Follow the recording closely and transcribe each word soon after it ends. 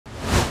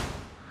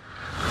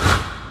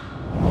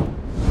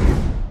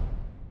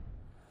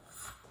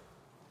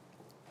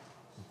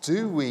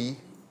Do we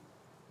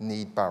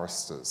need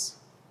barristers?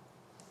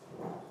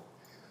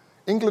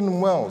 England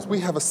and Wales, we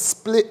have a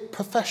split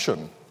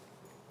profession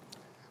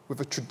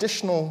with a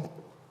traditional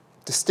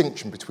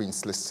distinction between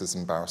solicitors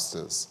and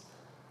barristers.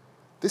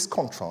 This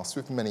contrasts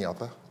with many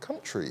other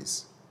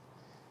countries,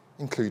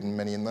 including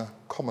many in the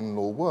common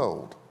law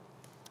world,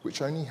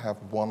 which only have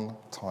one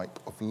type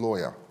of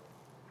lawyer.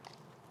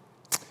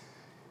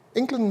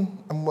 England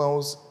and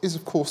Wales is,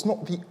 of course,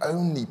 not the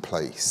only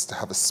place to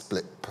have a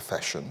split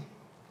profession.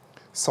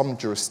 Some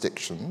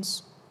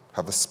jurisdictions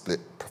have a split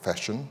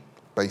profession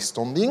based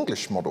on the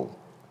English model,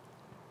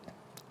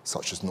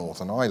 such as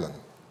Northern Ireland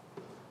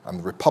and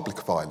the Republic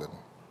of Ireland.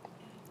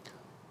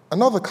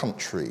 And other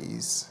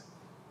countries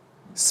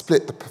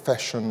split the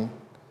profession.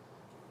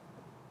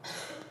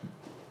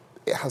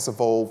 It has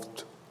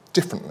evolved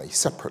differently,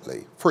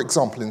 separately. For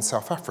example, in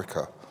South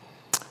Africa,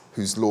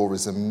 whose law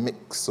is a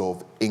mix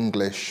of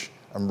English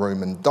and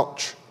Roman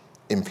Dutch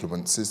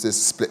influences, there's a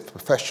split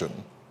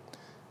profession,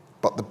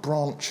 but the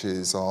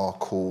branches are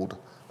called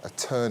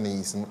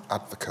attorneys and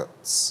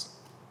advocates.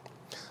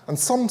 And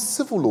some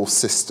civil law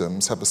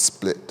systems have a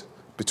split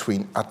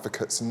between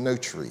advocates and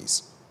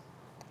notaries.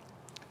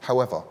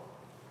 However,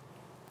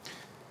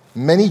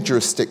 many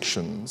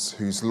jurisdictions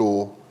whose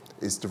law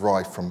is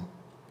derived from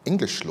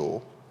English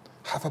law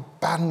have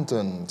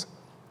abandoned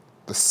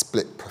the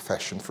split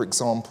profession. For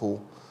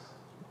example,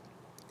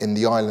 in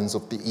the islands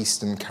of the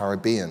Eastern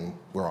Caribbean,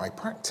 where I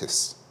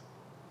practice,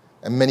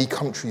 and many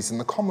countries in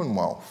the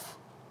Commonwealth,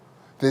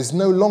 there's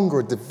no longer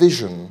a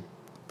division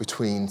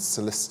between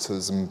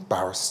solicitors and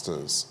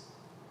barristers.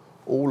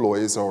 All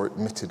lawyers are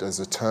admitted as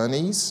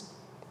attorneys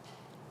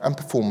and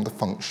perform the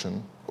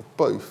function of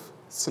both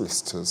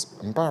solicitors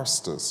and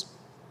barristers.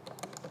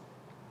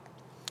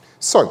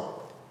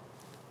 So,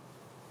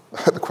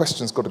 the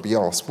question's got to be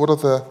asked, what are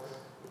the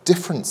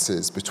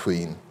differences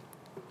between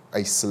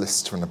a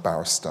solicitor and a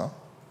barrister?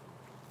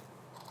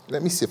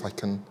 Let me see if I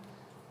can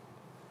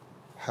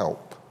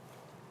help.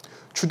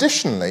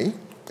 Traditionally,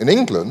 in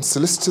England,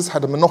 solicitors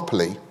had a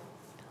monopoly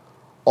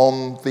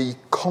on the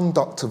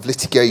conduct of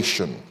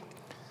litigation.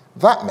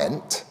 That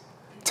meant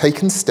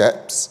taking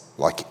steps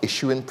like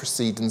issuing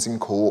proceedings in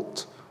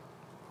court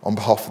on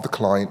behalf of the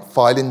client,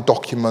 filing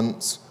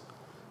documents,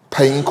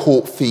 paying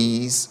court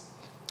fees,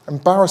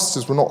 and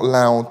barristers were not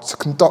allowed to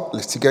conduct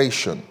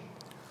litigation,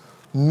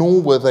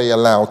 nor were they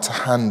allowed to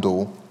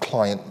handle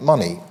client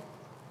money.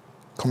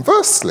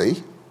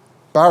 Conversely,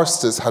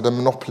 barristers had a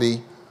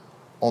monopoly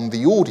on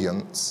the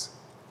audience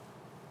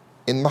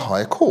in the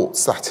higher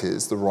courts, that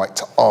is, the right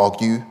to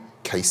argue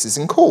cases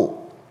in court.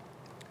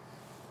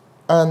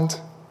 And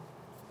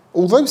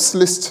although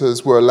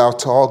solicitors were allowed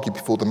to argue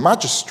before the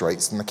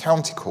magistrates in the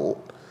county court,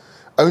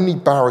 only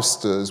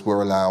barristers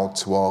were allowed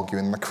to argue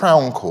in the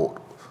Crown Court,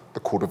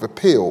 the Court of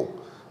Appeal,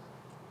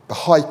 the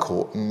High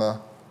Court, and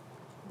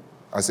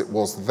as it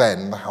was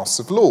then, the House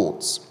of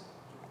Lords.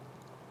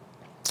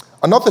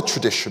 Another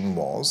tradition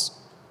was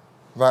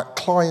that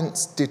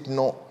clients did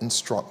not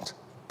instruct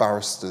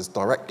barristers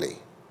directly.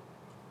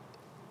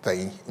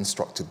 They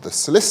instructed the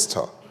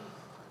solicitor,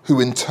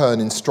 who in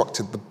turn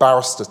instructed the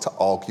barrister to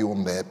argue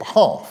on their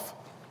behalf.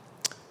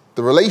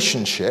 The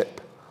relationship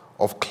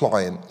of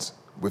client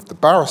with the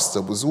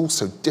barrister was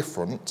also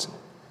different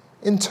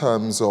in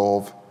terms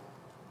of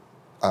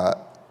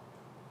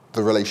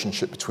the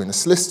relationship between a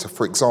solicitor.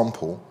 For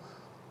example,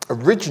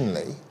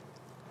 originally,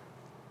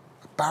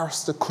 a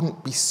barrister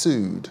couldn't be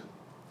sued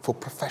for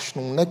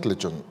professional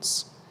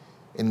negligence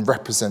in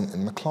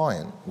representing the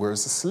client,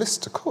 whereas a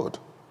solicitor could.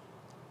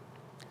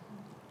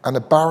 And a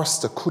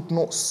barrister could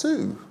not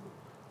sue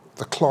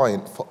the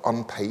client for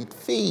unpaid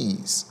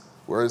fees,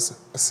 whereas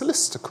a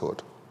solicitor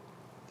could.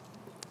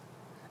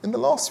 In the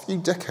last few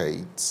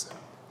decades,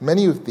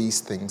 many of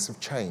these things have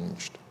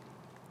changed.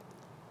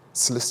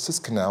 Solicitors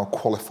can now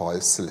qualify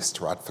as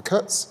solicitor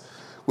advocates,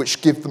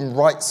 which give them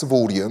rights of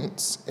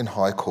audience in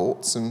high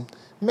courts, and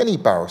many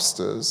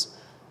barristers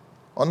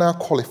are now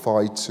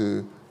qualified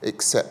to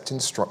accept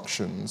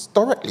instructions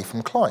directly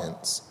from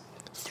clients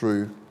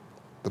through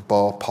the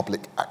Bar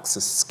Public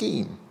Access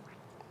Scheme.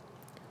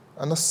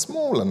 And a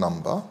smaller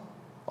number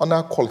are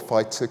now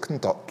qualified to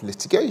conduct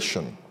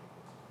litigation.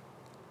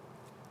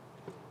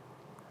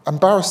 And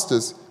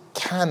barristers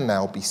can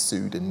now be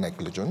sued in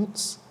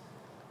negligence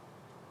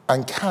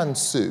and can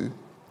sue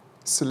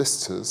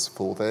solicitors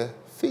for their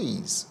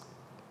fees.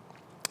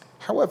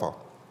 However,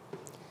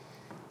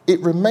 it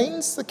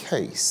remains the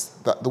case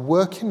that the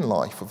working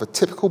life of a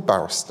typical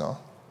barrister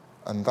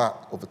and that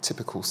of a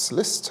typical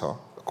solicitor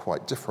are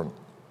quite different.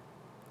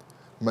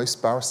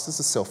 Most barristers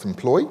are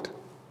self-employed,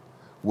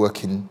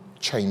 work in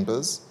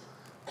chambers.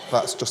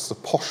 That's just a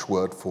posh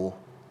word for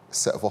a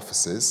set of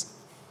offices,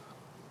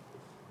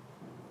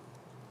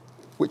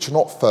 which are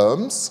not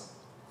firms,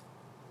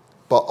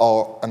 but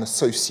are an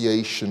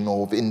association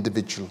of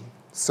individual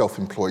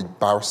self-employed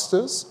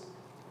barristers.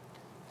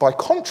 By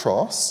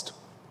contrast,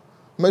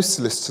 most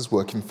solicitors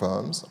work in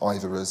firms,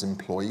 either as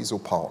employees or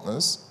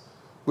partners,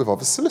 with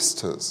other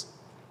solicitors.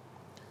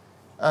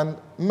 And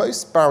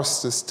most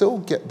barristers still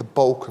get the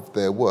bulk of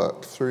their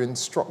work through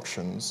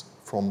instructions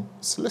from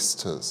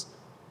solicitors,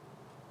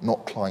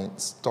 not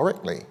clients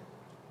directly.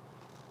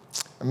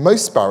 And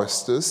most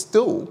barristers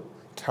still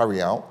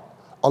carry out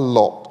a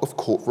lot of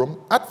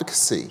courtroom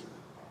advocacy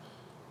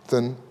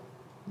than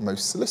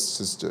most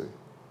solicitors do.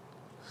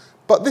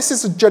 But this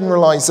is a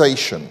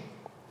generalisation,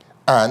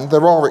 and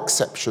there are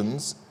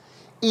exceptions.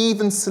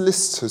 Even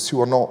solicitors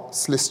who are not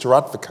solicitor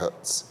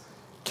advocates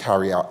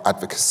carry out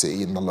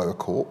advocacy in the lower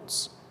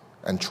courts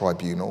and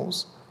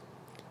tribunals.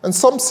 And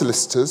some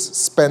solicitors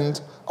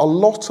spend a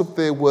lot of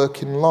their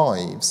working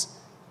lives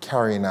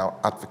carrying out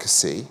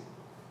advocacy,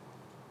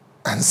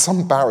 and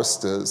some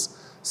barristers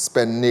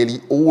spend nearly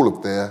all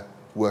of their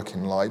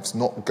working lives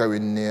not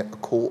going near a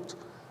court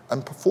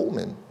and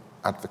performing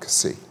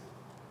advocacy.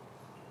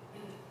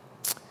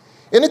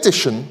 In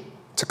addition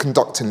to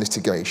conducting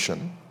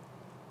litigation,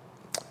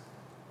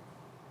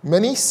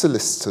 many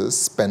solicitors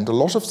spend a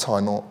lot of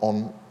time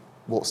on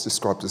what's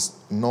described as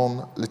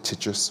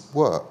non-litigious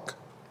work.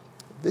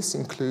 This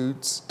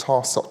includes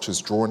tasks such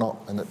as drawing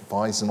up and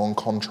advising on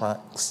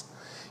contracts,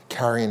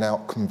 carrying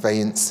out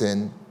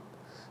conveyancing.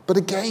 But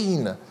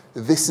again,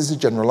 this is a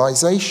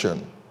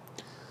generalisation.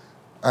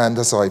 And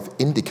as I've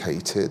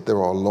indicated, there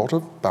are a lot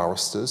of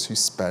barristers who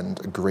spend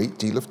a great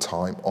deal of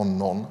time on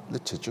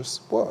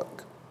non-litigious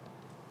work.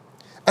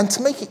 And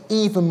to make it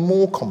even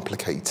more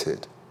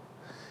complicated,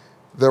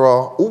 there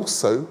are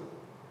also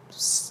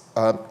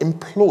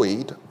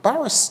employed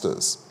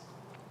barristers,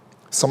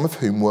 some of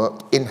whom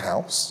work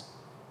in-house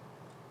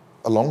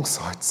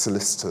alongside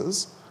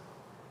solicitors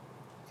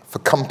for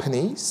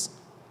companies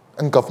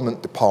and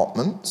government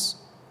departments,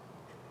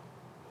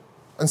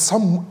 and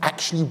some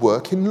actually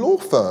work in law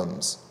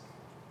firms,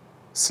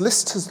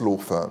 solicitors' law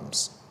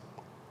firms.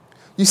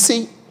 You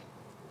see,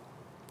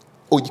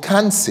 or you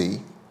can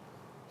see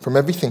from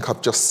everything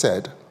I've just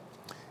said,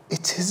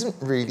 it isn't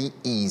really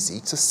easy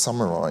to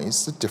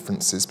summarise the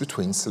differences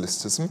between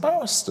solicitors and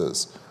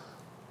barristers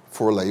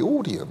for a lay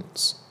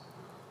audience.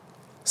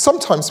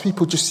 Sometimes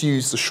people just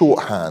use the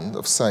shorthand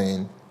of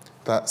saying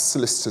that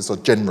solicitors are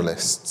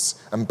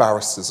generalists and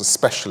barristers are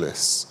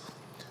specialists,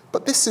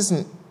 but this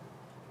isn't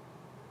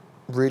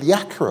really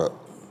accurate.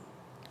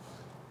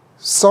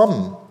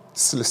 Some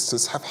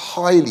solicitors have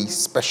highly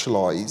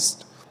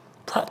specialised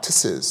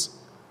practices,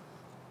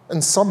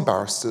 and some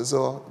barristers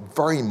are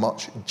very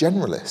much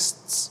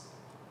generalists.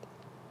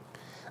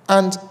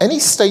 And any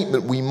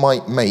statement we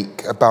might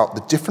make about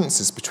the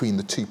differences between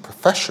the two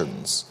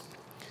professions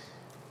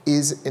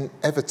is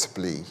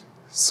inevitably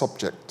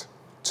subject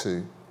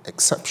to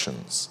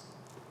exceptions.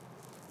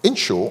 In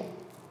short,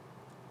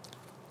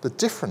 the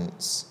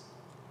difference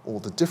or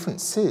the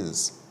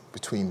differences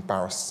between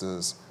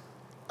barristers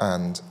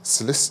and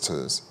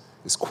solicitors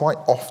is quite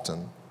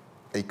often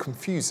a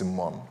confusing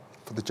one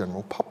for the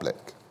general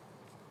public.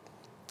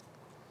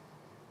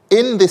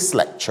 In this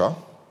lecture,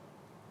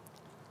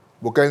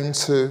 we're going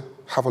to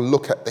have a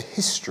look at the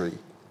history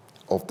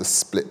of the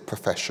split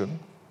profession,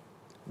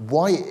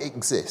 why it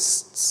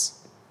exists,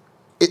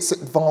 its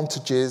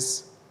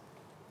advantages,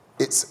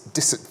 its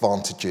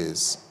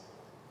disadvantages,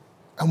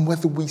 and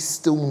whether we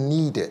still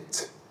need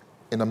it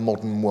in a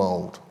modern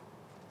world.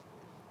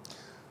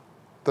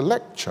 The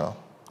lecture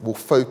will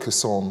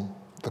focus on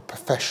the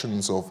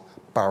professions of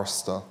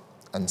barrister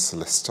and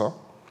solicitor,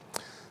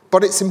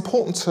 but it's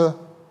important to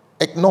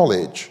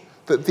acknowledge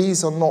that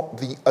these are not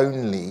the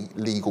only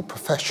legal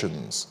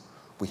professions.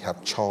 We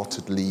have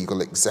chartered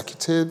legal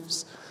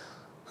executives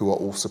who are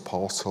also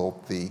part of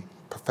the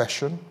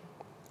profession,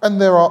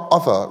 and there are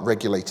other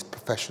regulated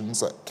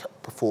professions that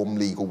perform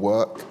legal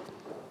work,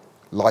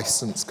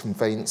 licensed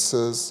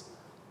conveyancers,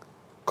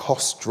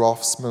 cost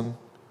draftsmen,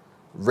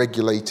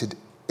 regulated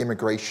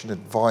immigration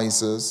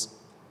advisors.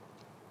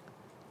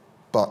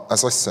 But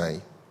as I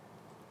say,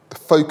 the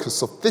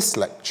focus of this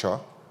lecture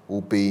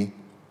will be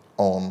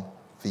on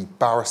the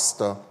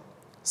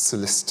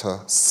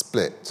barrister-solicitor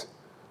split.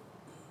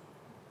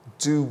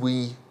 Do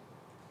we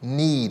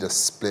need a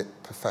split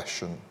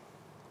profession,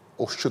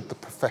 or should the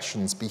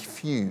professions be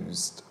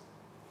fused?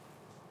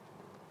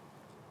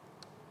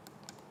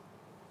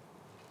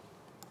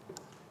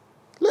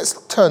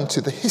 Let's turn to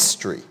the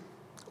history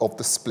of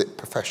the split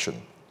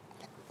profession.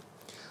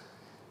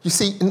 You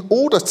see, in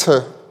order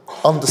to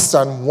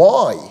understand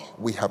why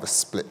we have a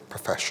split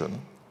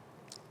profession,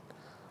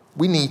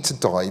 we need to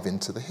dive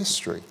into the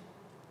history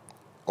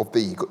of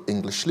the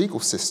English legal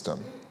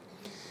system.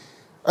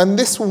 And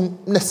this will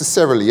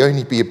necessarily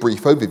only be a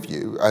brief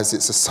overview, as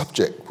it's a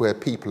subject where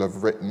people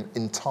have written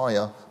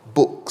entire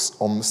books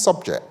on the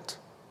subject.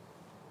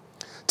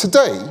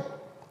 Today,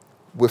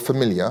 we're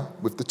familiar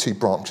with the two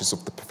branches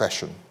of the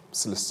profession,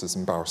 solicitors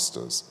and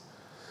barristers.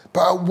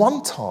 But at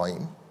one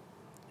time,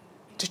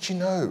 did you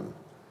know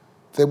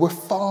there were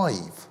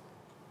 5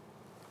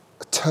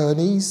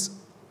 attorneys,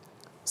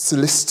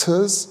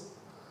 solicitors,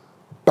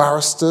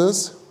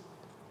 barristers,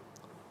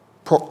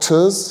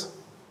 proctors,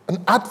 and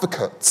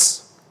advocates?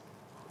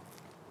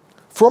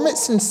 From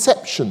its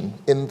inception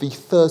in the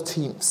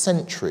 13th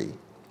century,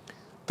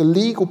 the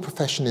legal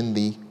profession in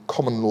the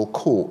common law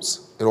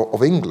courts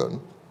of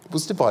England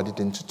was divided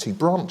into two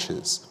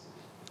branches.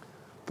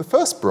 The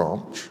first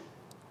branch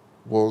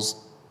was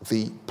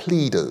the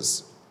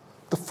pleaders,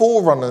 the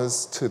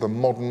forerunners to the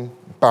modern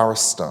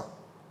barrister.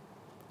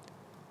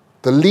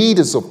 The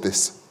leaders of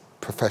this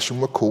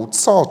profession were called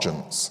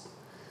sergeants,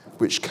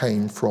 which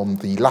came from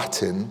the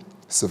Latin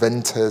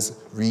serventes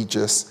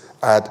regis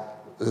ad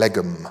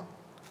legem,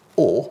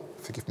 or,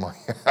 forgive my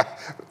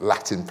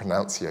Latin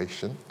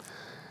pronunciation,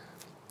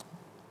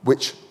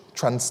 which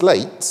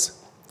translates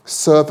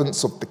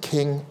servants of the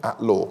king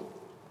at law.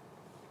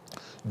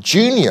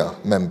 Junior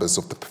members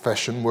of the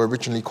profession were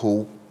originally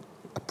called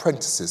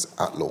apprentices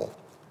at law.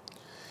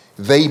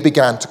 They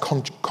began to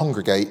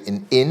congregate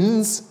in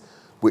inns,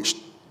 which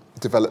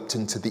developed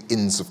into the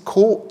Inns of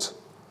Court,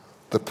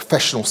 the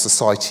professional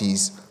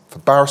societies for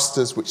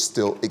barristers, which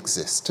still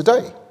exist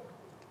today.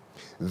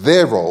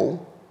 Their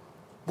role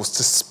was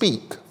to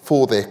speak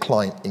for their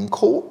client in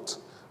court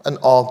and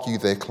argue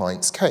their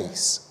client's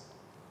case.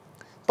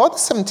 By the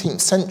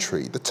 17th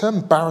century, the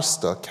term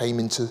barrister came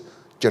into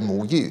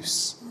general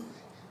use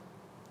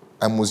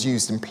and was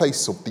used in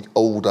place of the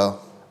older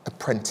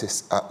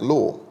apprentice at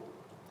law.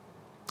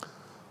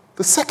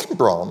 The second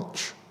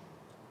branch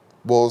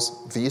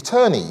was the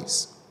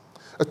attorneys.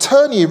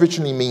 Attorney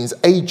originally means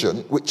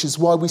agent, which is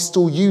why we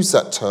still use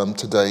that term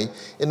today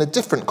in a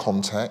different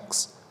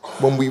context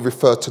when we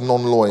refer to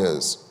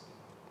non-lawyers.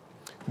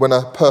 When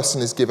a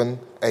person is given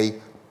a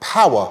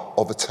power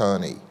of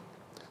attorney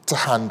to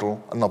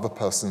handle another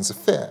person's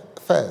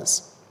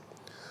affairs.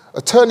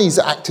 Attorneys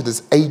acted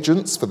as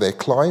agents for their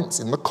clients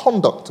in the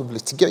conduct of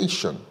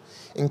litigation,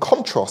 in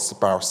contrast to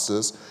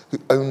barristers who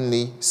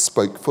only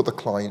spoke for the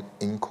client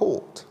in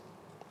court.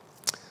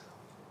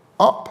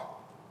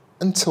 Up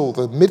until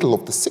the middle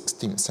of the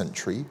 16th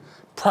century,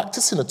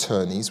 practicing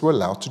attorneys were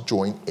allowed to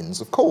join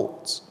Inns of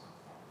Courts.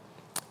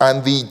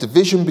 And the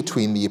division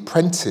between the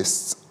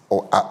apprentices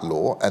or at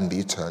law and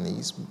the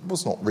attorneys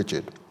was not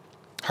rigid.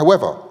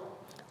 However,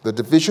 the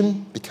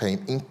division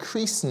became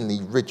increasingly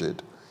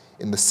rigid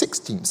in the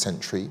 16th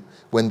century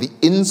when the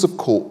Inns of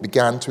Court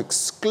began to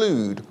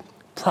exclude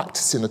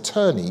practicing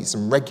attorneys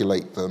and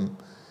regulate them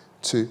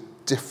to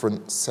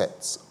different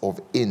sets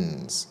of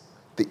inns,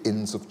 the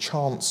Inns of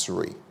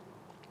Chancery.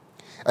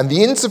 And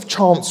the Inns of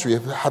Chancery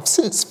have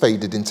since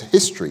faded into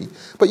history,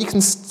 but you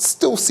can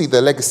still see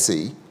their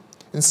legacy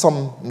in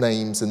some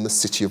names in the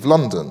City of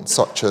London,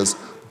 such as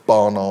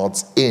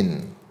Barnard's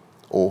Inn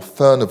or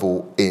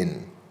Furnival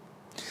Inn.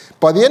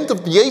 By the end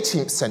of the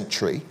 18th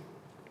century,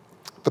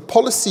 the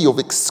policy of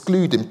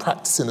excluding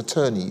practicing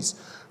attorneys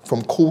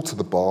from call to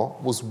the bar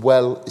was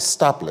well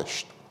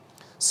established.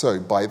 So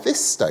by this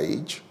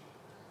stage,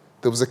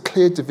 there was a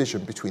clear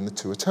division between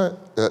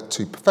the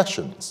two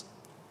professions.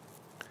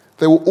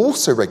 They were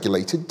also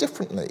regulated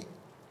differently.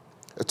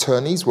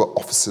 Attorneys were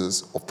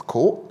officers of the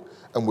court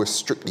and were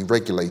strictly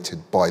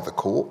regulated by the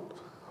court,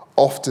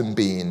 often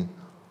being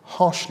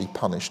harshly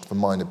punished for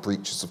minor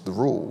breaches of the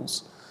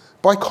rules.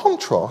 By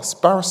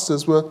contrast,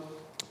 barristers were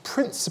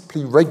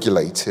principally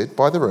regulated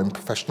by their own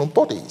professional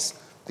bodies,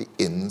 the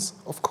Inns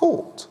of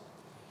Court,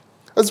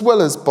 as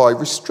well as by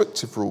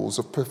restrictive rules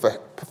of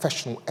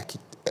professional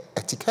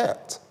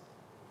etiquette.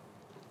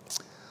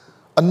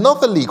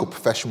 Another legal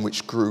profession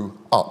which grew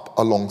up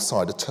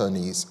alongside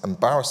attorneys and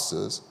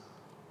barristers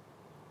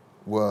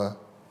were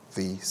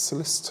the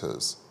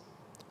solicitors.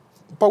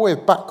 By way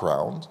of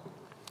background,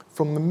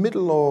 from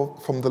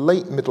the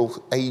late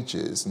Middle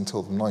Ages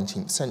until the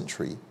 19th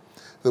century,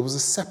 there was a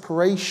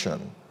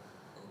separation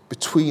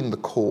between the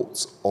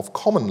courts of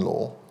common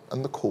law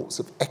and the courts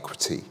of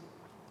equity.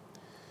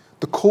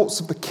 The courts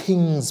of the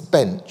King's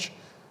Bench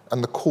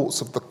and the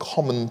courts of the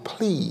Common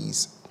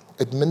Pleas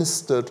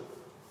administered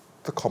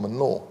the common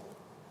law,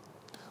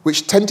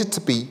 which tended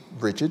to be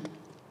rigid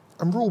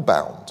and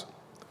rule-bound.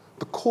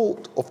 The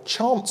Court of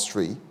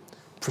Chancery,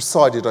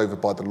 presided over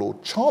by the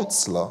Lord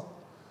Chancellor,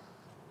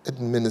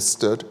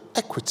 administered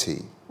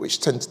equity, which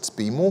tended to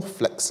be more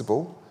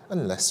flexible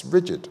and less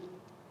rigid.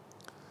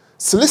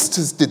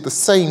 Solicitors did the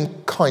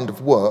same kind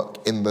of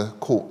work in the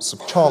courts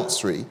of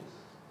Chancery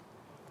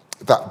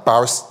that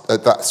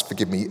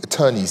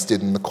attorneys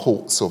did in the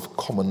courts of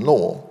common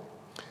law.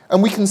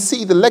 And we can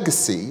see the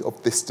legacy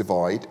of this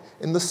divide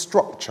in the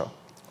structure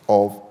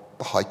of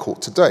the High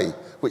Court today,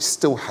 which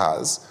still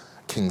has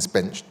a King's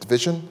Bench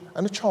division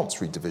and a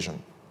Chancery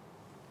division.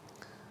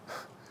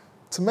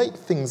 To make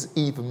things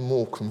even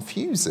more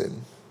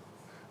confusing,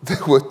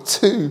 there were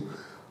two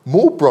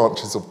more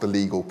branches of the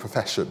legal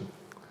profession: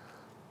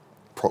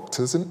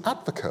 proctors and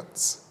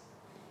advocates.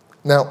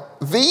 Now,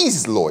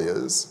 these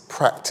lawyers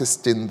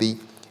practiced in the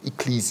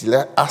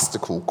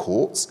ecclesiastical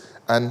courts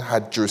and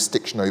had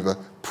jurisdiction over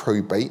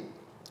probate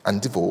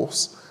and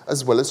divorce,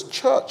 as well as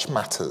church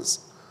matters,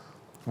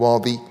 while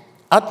the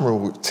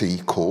admiralty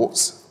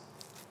courts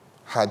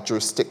had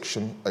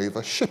jurisdiction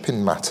over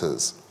shipping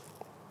matters.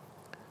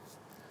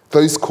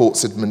 Those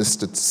courts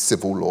administered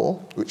civil law,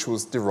 which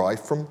was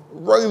derived from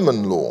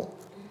Roman law,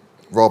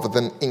 rather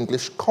than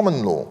English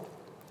common law,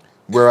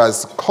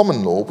 whereas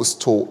common law was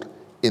taught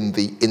in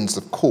the Inns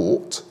of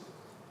Court,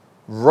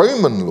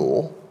 Roman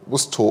law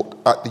was taught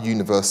at the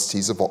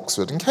universities of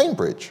Oxford and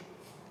Cambridge.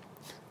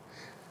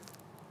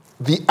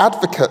 The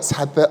advocates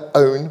had their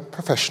own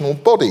professional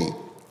body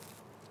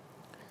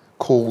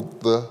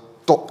called the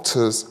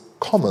Doctors'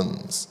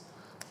 Commons,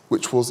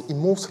 which was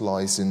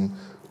immortalised in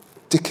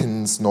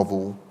Dickens'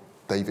 novel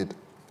David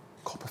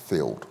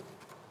Copperfield.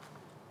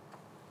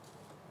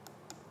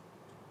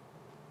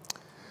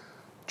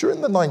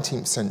 During the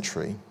 19th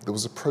century, there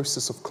was a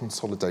process of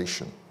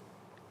consolidation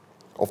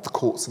of the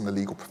courts and the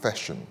legal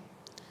profession.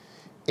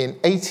 In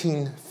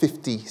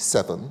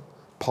 1857,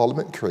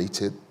 Parliament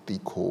created the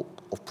Court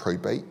of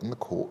Probate and the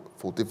Court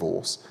for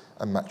Divorce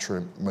and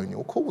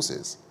Matrimonial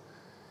Causes,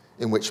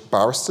 in which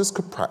barristers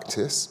could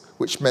practice,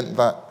 which meant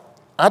that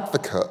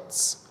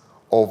advocates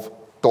of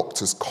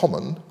Doctors'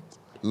 Common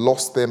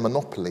lost their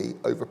monopoly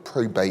over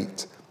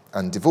probate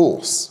and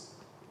divorce.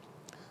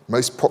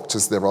 Most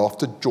proctors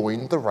thereafter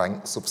joined the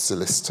ranks of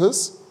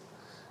solicitors,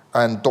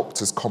 and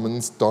Doctors'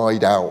 Commons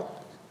died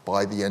out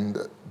by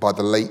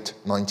the late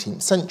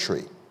 19th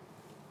century.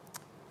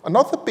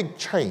 Another big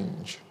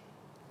change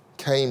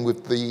came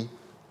with the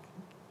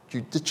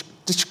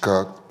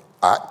Judicial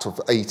Act of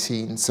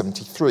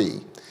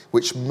 1873,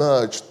 which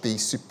merged the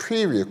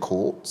superior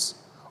courts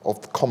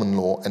of the common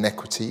law and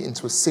equity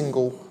into a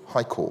single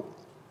high court,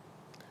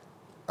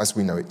 as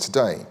we know it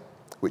today,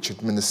 which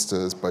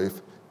administers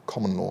both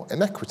common law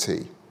and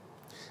equity.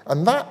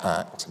 And that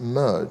act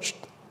merged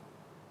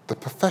the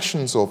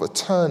professions of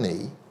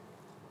attorney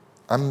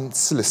and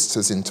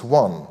solicitors into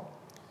one,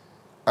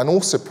 and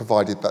also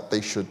provided that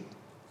they should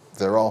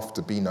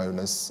thereafter be known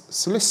as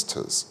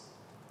solicitors.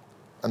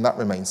 And that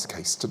remains the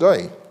case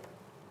today.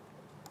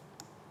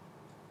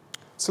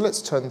 So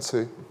let's turn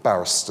to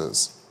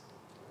barristers.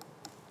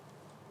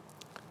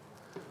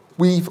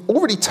 We've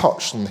already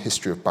touched on the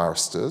history of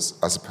barristers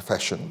as a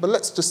profession, but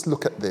let's just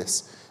look at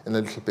this in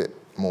a little bit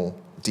more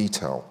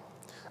detail.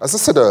 As I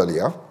said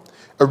earlier,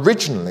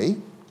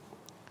 originally,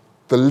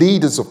 the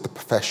leaders of the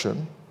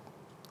profession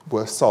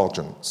were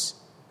sergeants.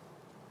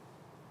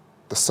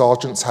 The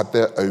sergeants had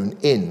their own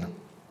inn,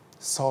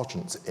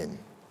 Sergeant's Inn,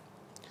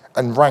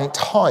 and ranked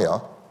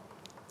higher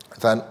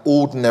than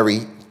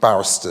ordinary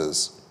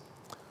barristers.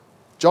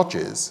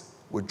 Judges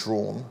were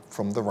drawn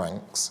from the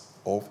ranks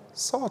of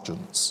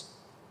sergeants.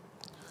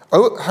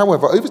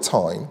 However, over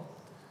time,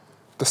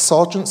 the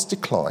sergeants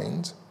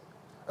declined,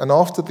 and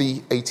after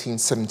the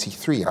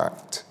 1873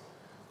 Act,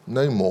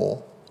 no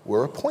more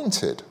were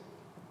appointed.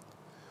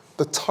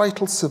 The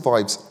title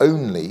survives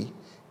only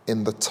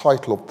in the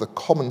title of the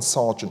Common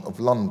Sergeant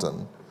of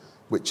London,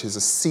 which is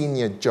a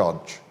senior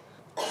judge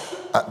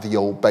at the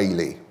Old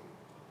Bailey.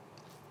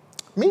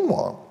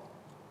 Meanwhile,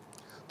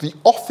 the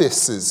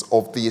offices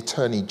of the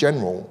Attorney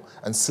General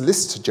and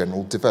Solicitor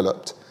General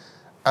developed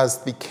as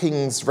the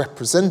King's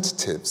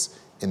representatives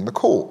in the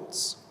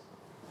courts.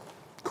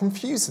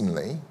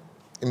 Confusingly,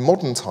 in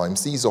modern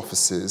times, these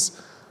offices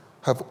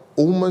have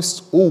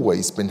almost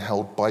always been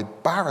held by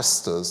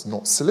barristers,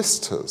 not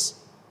solicitors.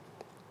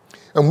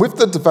 And with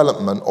the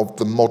development of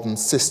the modern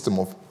system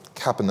of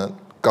cabinet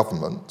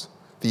government,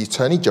 the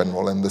Attorney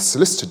General and the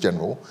Solicitor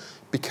General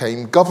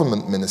became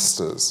government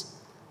ministers,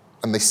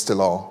 and they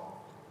still are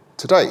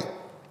today.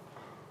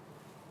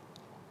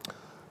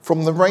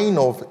 From the reign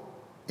of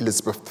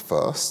Elizabeth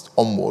I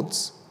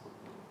onwards,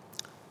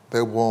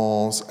 there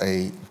was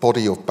a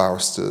body of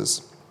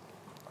barristers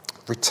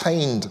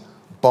retained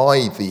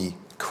by the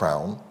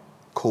Crown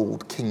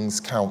called King's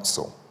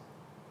Counsel.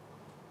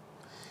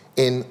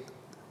 In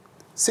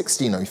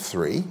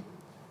 1603,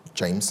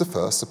 James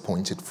I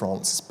appointed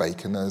Francis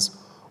Bacon as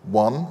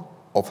one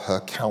of her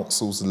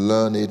counsels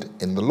learned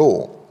in the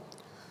law,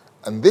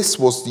 and this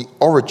was the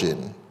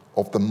origin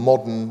of the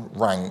modern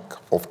rank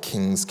of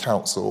King's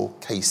Counsel,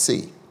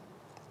 KC.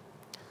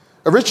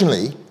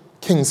 Originally,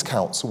 King's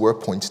Counsel were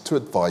appointed to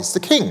advise the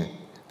King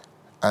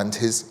and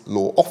his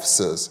law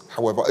officers.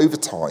 However, over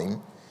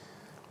time,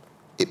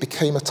 it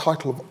became a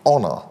title of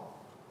honour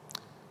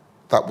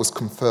that was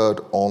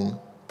conferred on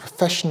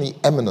professionally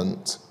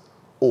eminent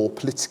or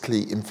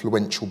politically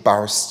influential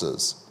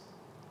barristers.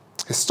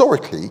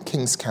 Historically,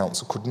 King's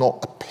Counsel could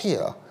not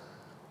appear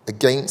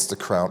against the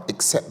Crown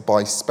except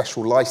by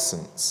special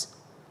licence,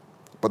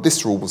 but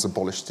this rule was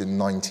abolished in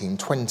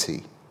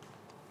 1920.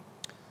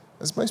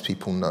 As most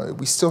people know,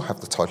 we still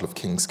have the title of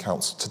King's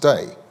Counsel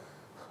today.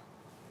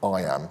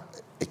 I am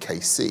a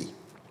KC.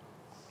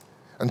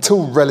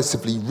 Until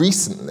relatively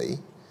recently,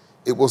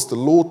 it was the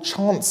Lord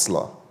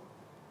Chancellor,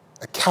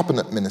 a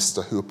cabinet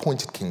minister, who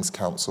appointed King's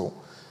Counsel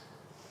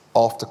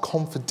after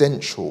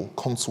confidential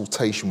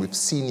consultation with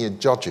senior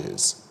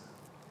judges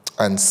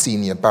and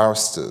senior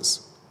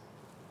barristers.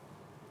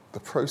 The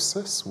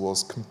process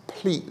was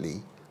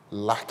completely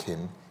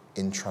lacking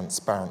in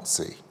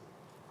transparency.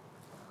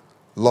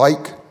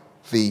 Like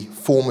the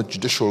former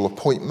judicial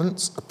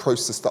appointments, a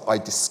process that I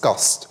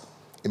discussed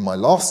in my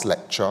last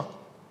lecture.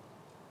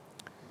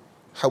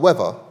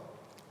 However,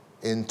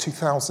 in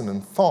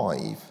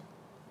 2005,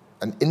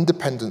 an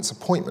independence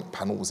appointment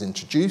panel was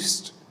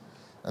introduced,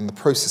 and the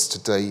process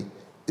today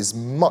is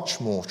much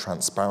more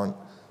transparent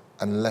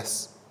and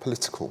less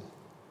political.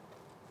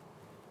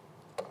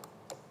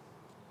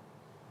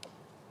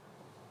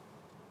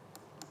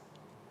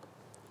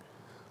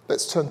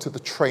 Let's turn to the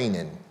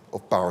training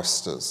of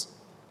barristers.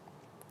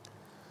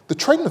 The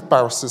training of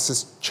barristers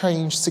has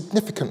changed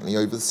significantly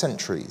over the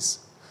centuries.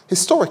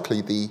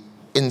 Historically, the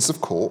Inns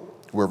of Court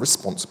were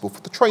responsible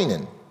for the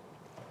training.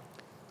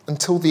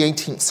 Until the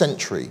 18th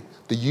century,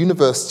 the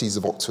universities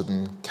of Oxford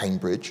and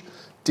Cambridge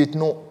did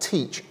not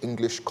teach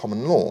English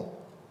common law.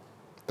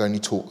 They only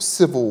taught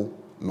civil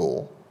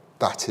law,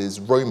 that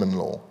is, Roman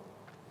law.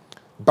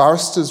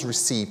 Barristers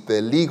received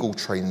their legal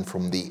training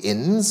from the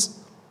inns,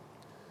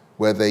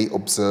 where they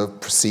observed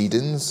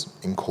proceedings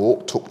in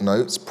court, took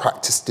notes,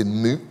 practiced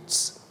in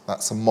moots,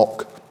 that's a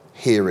mock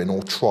hearing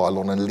or trial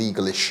on a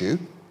legal issue,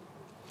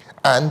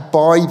 and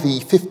by the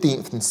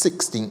 15th and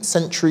 16th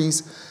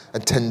centuries,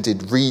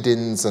 attended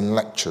readings and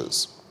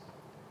lectures.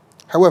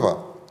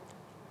 However,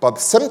 by the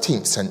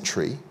 17th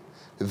century,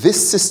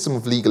 this system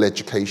of legal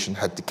education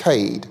had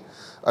decayed,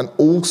 and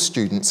all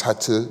students had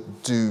to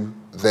do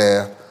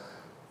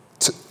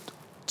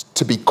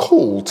to be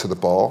called to the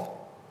bar.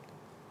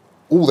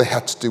 All they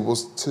had to do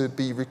was to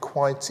be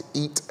required to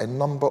eat a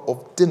number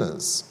of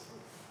dinners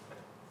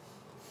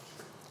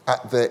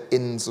at their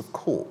Inns of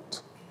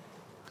Court.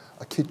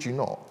 I kid you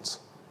not.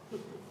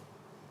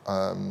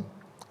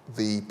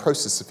 The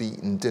process of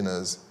eating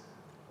dinners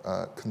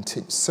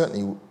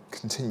certainly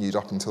continued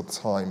up until the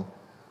time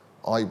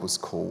I was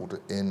called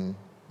in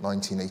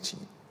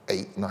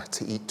 1988, and I had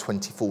to eat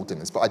 24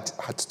 dinners, but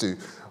I had to do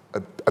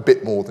a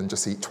bit more than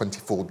just eat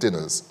 24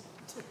 dinners.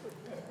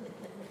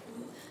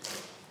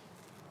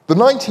 The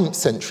 19th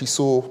century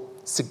saw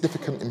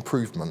significant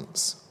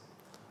improvements.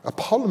 A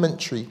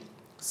parliamentary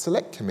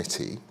select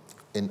committee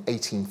in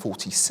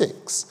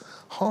 1846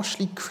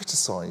 harshly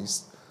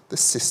criticised the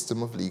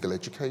system of legal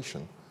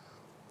education.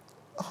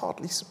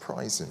 Hardly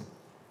surprising.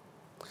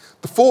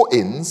 The four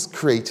inns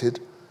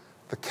created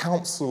the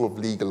Council of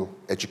Legal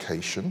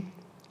Education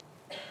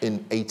in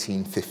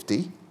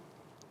 1850,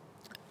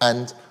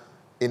 and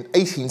in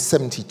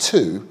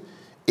 1872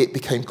 it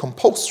became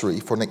compulsory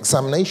for an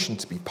examination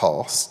to be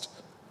passed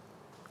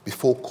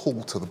before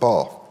call to the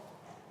bar.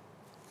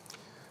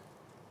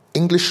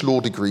 English law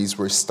degrees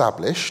were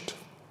established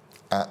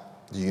at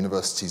the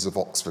universities of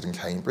Oxford and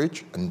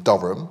Cambridge and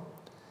Durham,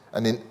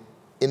 and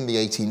in the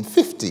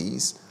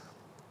 1850s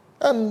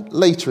and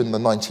later in the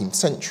 19th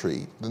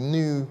century, the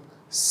new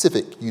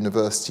civic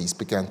universities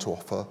began to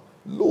offer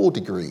law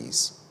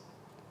degrees.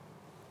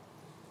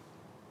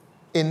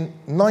 In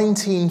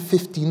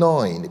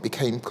 1959, it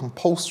became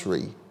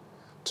compulsory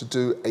to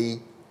do a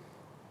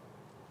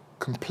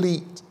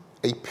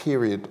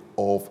period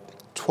of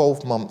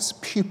 12 months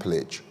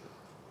pupillage.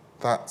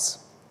 That's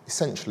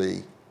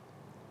essentially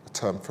a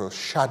term for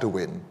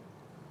shadowing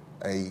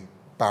a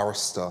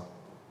barrister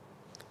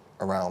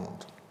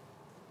around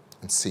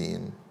and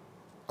seeing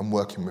and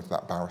working with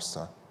that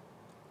barrister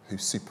who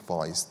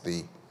supervised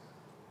the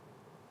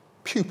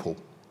pupil.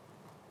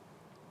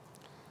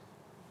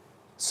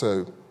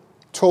 So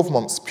 12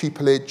 months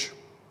pupillage,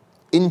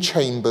 in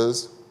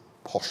chambers,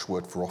 posh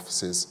word for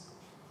offices,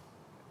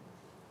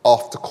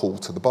 after call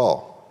to the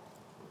bar.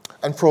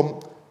 And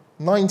from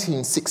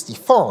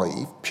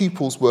 1965,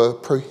 pupils were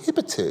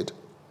prohibited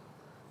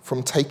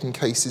from taking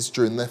cases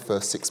during their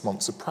first 6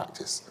 months of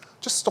practice.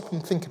 Just stop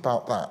and think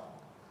about that.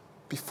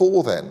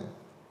 Before then,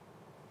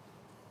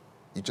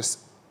 you just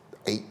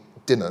ate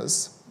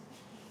dinners,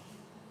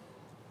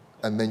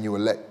 and then you were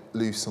let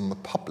loose on the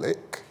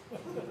public.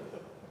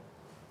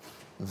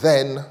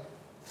 Then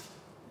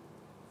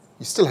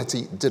you still had to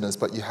eat dinners,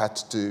 but you had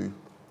to do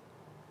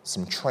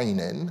some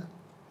training.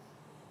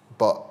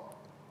 But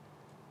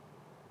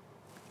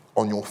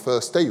on your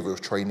first day of your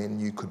training,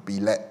 you could be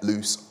let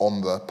loose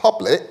on the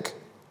public.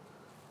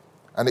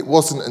 And it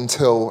wasn't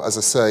until, as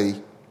I say,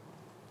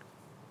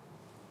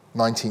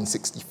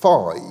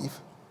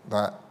 1965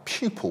 that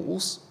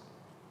pupils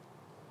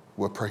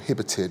were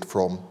prohibited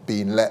from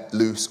being let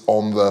loose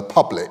on the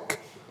public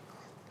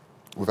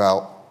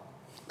without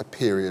a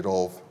period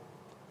of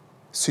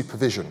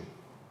supervision.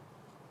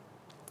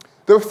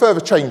 There were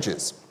further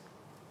changes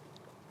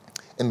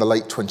in the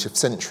late 20th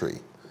century.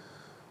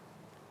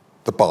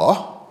 The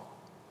bar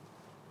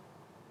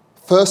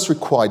first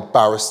required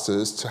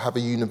barristers to have a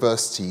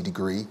university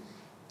degree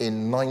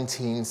in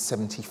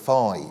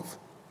 1975.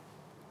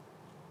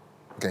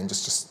 Again,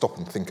 just to stop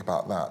and think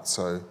about that.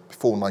 So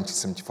before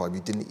 1975, you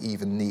didn't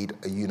even need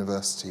a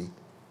university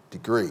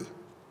degree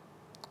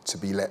to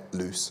be let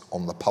loose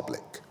on the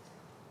public.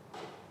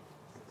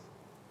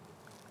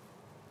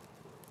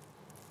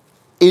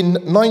 In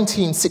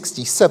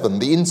 1967,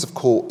 the Inns of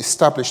Court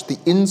established the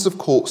Inns of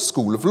Court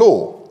School of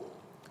Law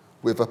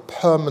with a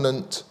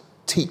permanent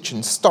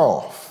teaching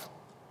staff.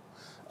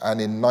 And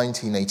in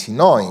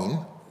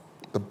 1989,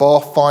 the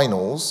bar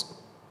finals,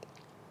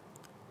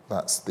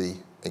 that's the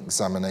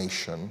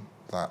examination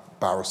that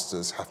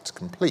barristers have to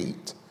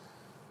complete,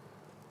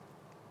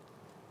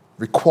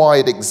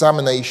 required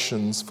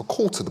examinations for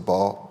call to the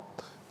bar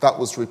that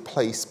was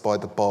replaced by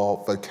the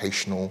Bar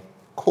Vocational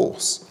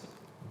Course,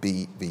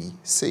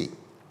 BVC.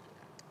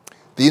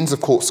 The Inns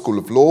of Court School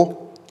of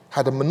Law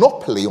had a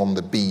monopoly on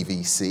the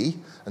BVC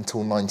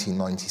until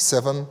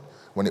 1997,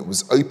 when it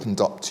was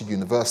opened up to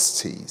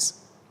universities.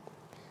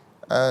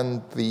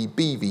 And the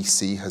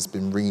BVC has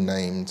been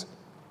renamed.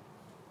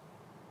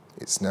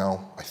 It's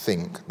now, I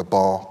think, the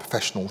Bar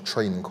Professional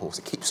Training Course.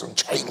 It keeps on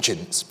changing.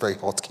 It's very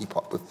hard to keep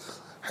up with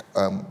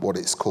what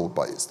it's called,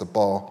 but it's the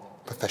Bar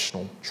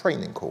Professional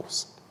Training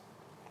Course.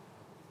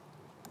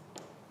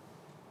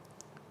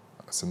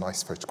 That's a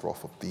nice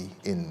photograph of the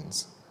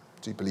inns.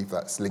 I do believe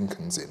that's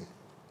Lincoln's Inn.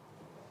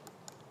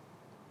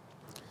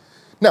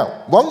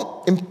 Now,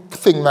 one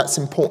thing that's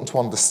important to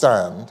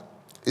understand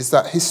is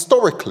that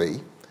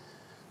historically,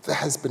 there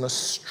has been a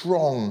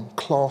strong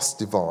class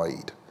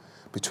divide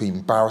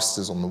between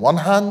barristers on the one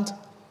hand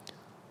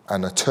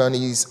and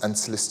attorneys and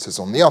solicitors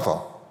on the other.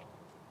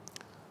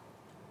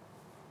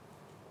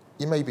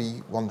 You may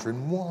be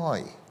wondering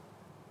why.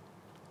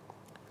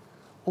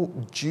 Well,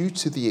 due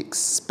to the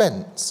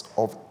expense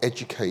of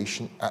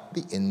education at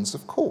the Inns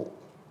of Court.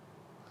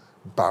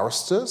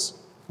 Barristers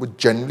were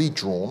generally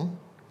drawn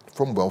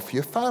from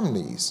wealthier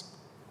families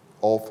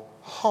of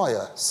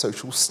higher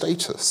social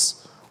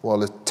status,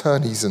 while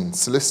attorneys and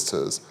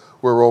solicitors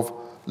were of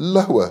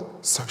lower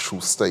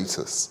social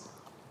status.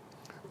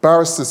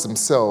 Barristers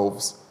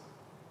themselves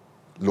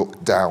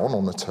looked down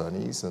on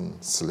attorneys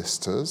and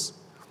solicitors.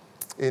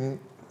 In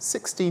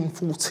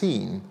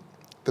 1614,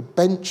 the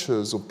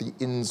benchers of the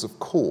Inns of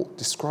Court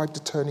described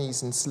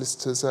attorneys and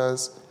solicitors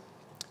as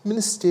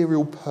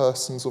ministerial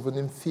persons of an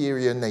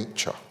inferior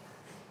nature.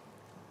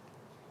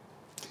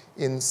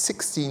 In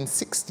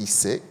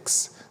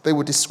 1666, they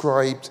were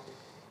described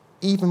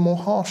even more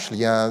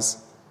harshly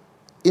as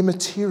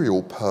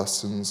immaterial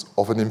persons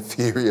of an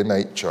inferior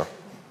nature.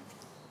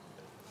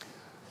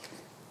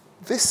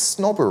 This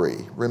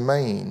snobbery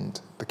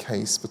remained the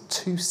case for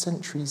 2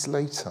 centuries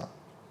later.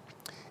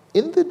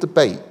 In the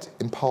debate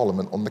in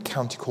Parliament on the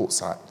County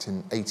Courts Act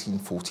in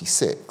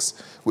 1846,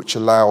 which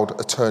allowed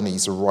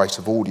attorneys a right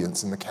of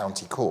audience in the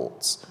county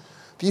courts,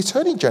 the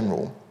Attorney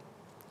General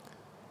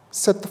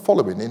said the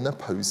following in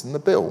opposing the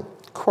bill,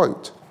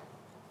 quote,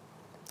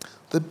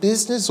 "The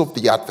business of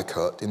the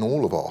advocate in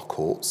all of our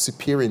courts,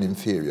 superior and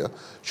inferior,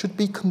 should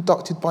be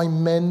conducted by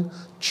men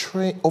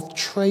of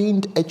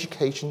trained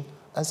education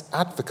as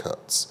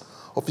advocates,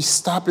 of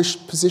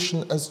established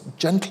position as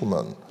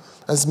gentlemen,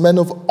 as men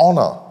of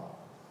honour."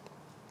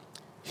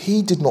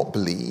 He did not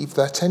believe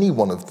that any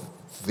one of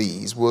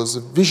these was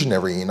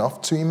visionary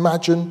enough to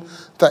imagine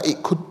that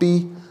it could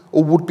be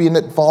or would be an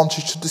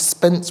advantage to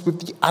dispense with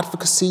the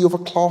advocacy of a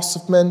class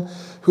of men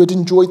who had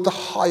enjoyed the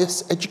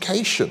highest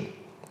education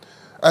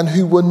and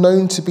who were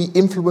known to be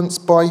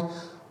influenced by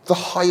the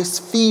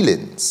highest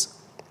feelings.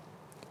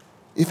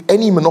 If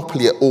any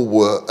monopoly at all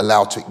were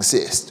allowed to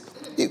exist,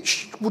 it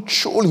would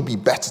surely be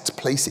better to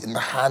place it in the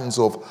hands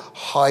of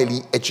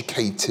highly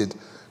educated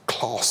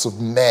class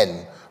of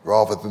men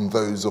rather than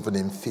those of an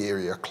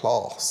inferior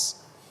class,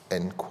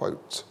 end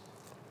quote.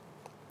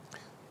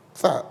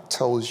 That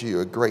tells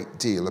you a great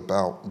deal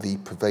about the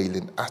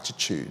prevailing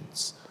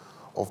attitudes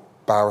of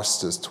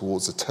barristers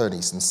towards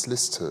attorneys and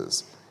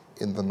solicitors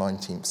in the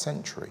 19th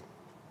century.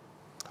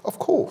 Of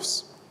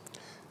course,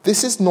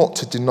 this is not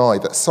to deny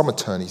that some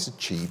attorneys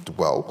achieved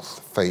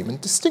wealth, fame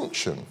and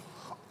distinction,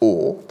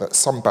 or that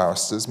some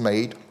barristers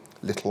made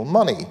little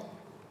money.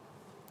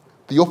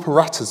 The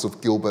operators of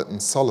Gilbert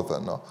and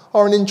Sullivan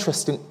are an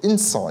interesting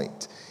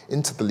insight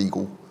into the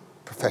legal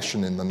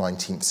profession in the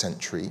 19th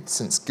century,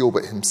 since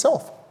Gilbert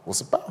himself was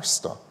a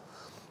barrister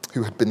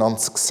who had been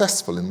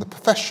unsuccessful in the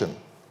profession.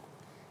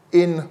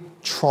 In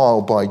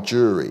Trial by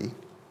Jury,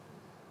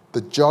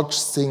 the judge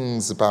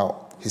sings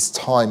about his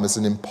time as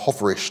an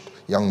impoverished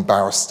young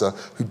barrister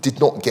who did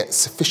not get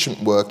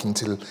sufficient work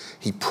until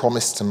he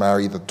promised to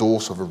marry the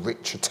daughter of a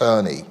rich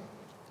attorney.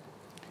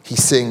 He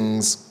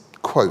sings,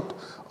 quote,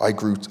 I'm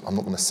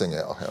not going to sing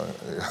it,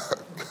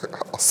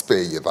 I'll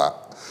spare you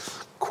that.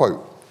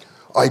 Quote,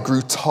 "I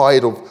grew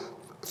tired of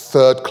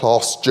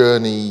third-class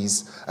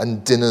journeys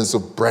and dinners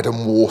of bread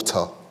and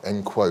water,"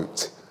 end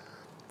quote.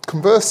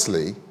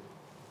 Conversely,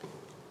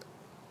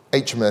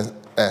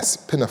 HMS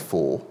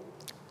Pinafore,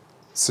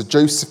 Sir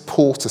Joseph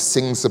Porter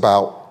sings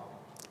about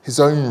his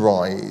own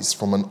rise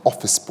from an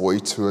office boy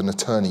to an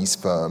attorney's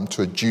firm,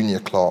 to a junior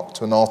clerk,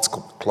 to an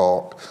article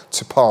clerk,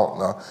 to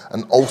partner,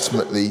 and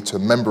ultimately to a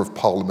member of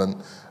Parliament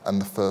and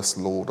the First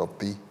Lord of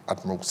the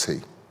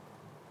Admiralty.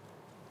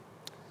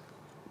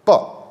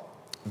 But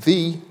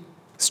the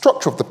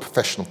structure of the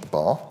profession of the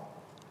bar,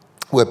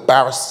 where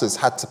barristers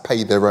had to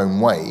pay their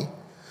own way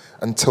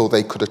until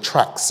they could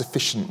attract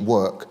sufficient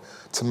work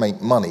to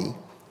make money,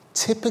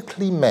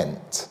 typically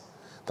meant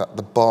that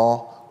the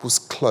bar was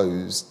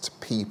closed to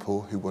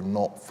people who were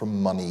not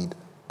from moneyed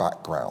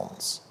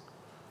backgrounds.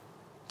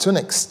 To an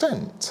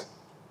extent,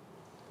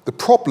 the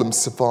problem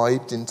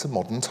survived into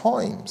modern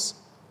times.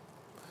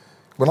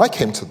 When I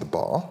came to the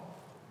bar,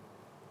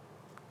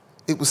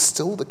 it was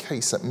still the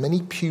case that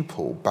many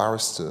pupil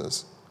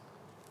barristers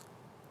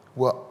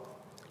were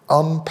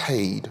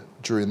unpaid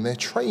during their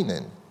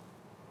training,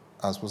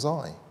 as was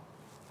I.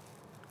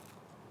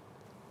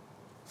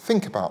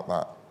 Think about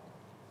that.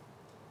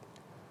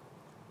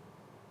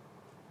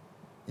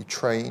 You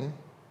train,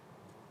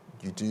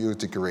 you do your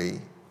degree,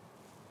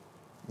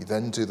 you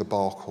then do the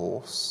bar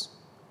course,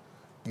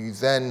 you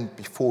then,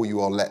 before you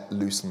are let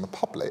loose in the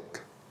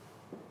public,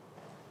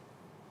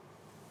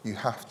 you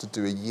have to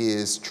do a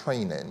year's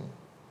training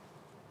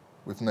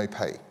with no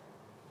pay.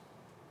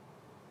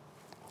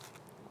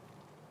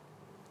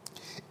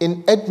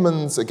 In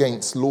Edmonds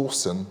against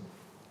Lawson,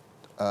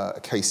 a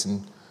case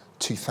in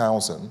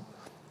 2000,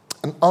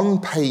 an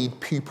unpaid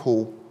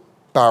pupil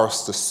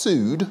barrister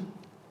sued,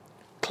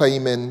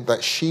 claiming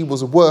that she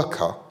was a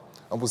worker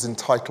and was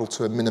entitled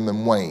to a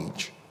minimum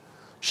wage.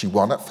 She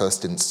won at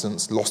first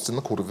instance, lost in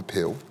the Court of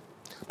Appeal.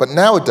 But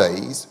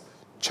nowadays,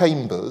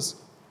 chambers,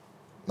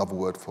 another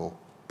word for,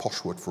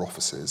 posh word for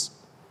offices,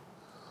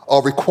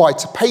 are required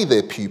to pay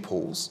their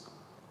pupils,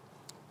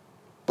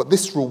 but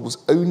this rule was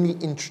only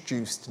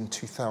introduced in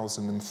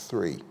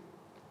 2003.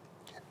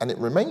 And it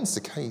remains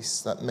the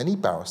case that many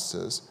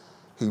barristers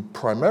who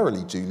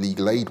primarily do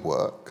legal aid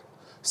work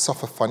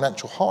suffer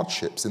financial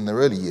hardships in their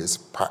early years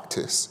of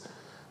practice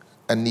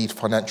and need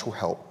financial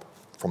help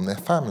from their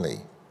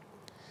family.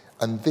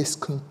 And this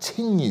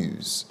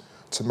continues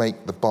to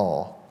make the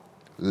bar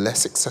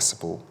less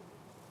accessible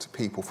to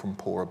people from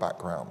poorer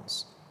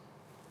backgrounds.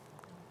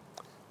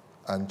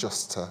 And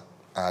just to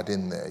add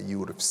in there, you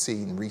would have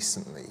seen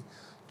recently,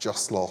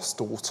 just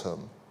last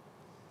autumn,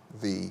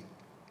 the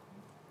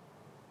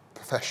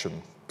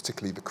profession,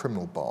 particularly the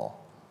criminal bar,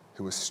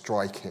 who was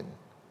striking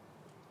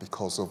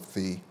because of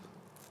the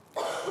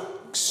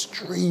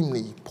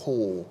extremely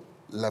poor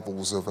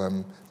levels of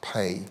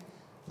pay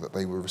that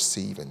they were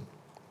receiving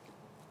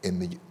in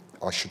the,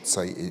 I should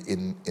say,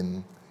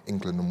 in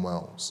England and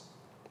Wales.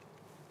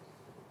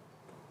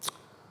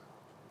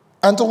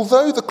 And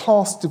although the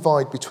class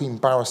divide between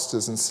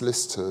barristers and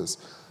solicitors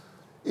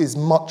is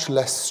much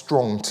less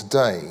strong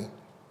today,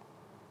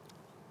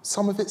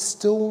 some of it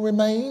still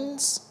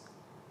remains.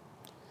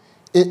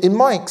 In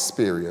my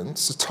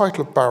experience, the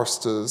title of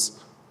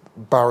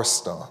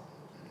barrister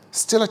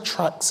still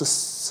attracts a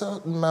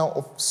certain amount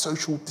of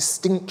social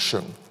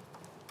distinction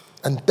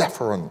and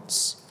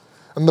deference,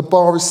 and the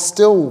bar is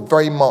still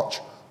very much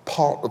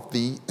part of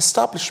the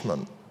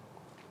establishment,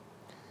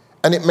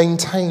 and it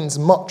maintains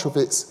much of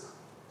its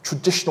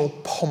traditional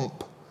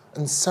pomp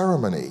and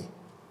ceremony,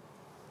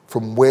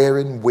 from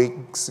wearing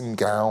wigs and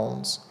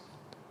gowns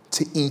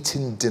to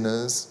eating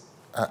dinners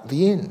at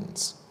the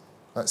inns.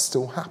 That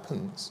still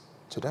happens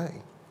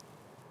today.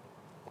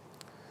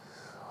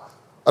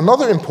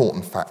 Another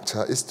important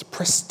factor is the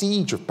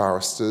prestige of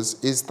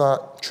barristers is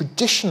that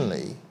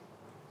traditionally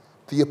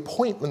the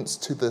appointments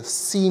to the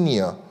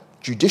senior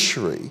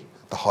judiciary,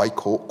 the High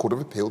Court, Court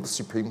of Appeal, the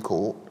Supreme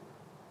Court,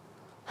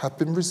 have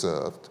been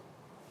reserved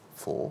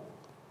for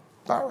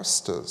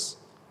barristers.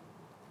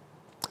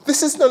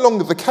 This is no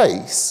longer the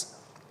case,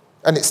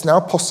 and it's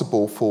now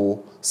possible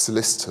for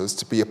solicitors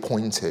to be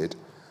appointed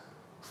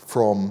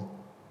from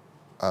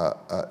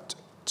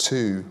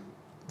to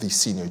the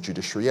senior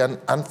judiciary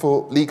and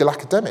for legal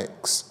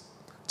academics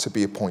to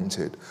be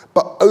appointed.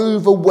 But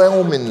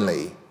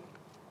overwhelmingly,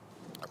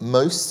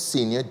 most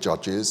senior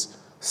judges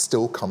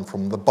still come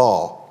from the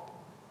bar.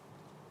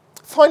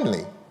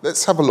 Finally,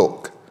 let's have a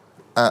look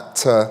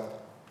at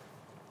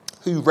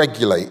who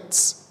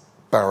regulates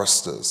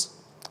barristers.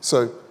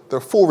 So there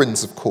are four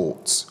Inns of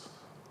Courts.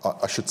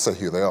 I should say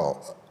who they are.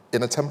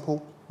 Inner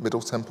Temple,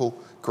 Middle Temple,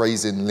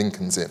 Gray's Inn,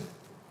 Lincoln's Inn.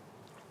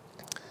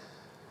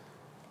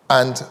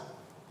 And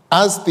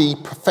as the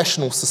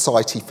Professional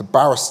Society for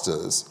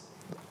Barristers,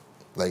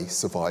 they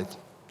survive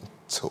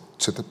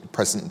to the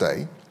present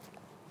day,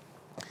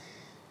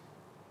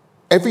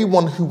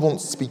 everyone who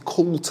wants to be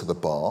called to the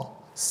bar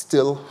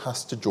still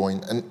has to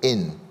join an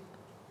inn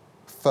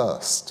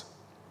first.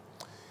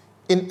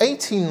 In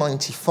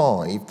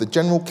 1895, the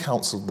General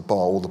Council of the Bar,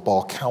 or the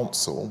Bar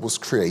Council, was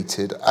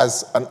created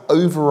as an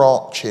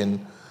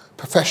overarching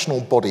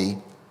professional body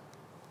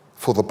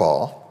for the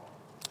bar.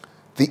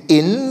 The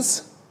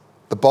inns,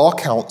 the Bar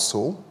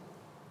Council,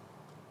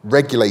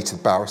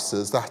 regulated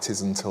barristers, that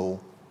is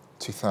until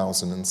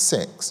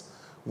 2006,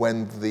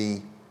 when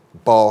the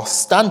Bar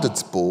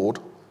Standards Board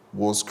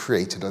was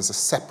created as a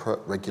separate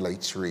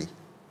regulatory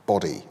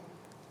body.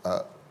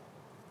 I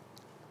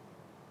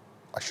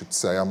should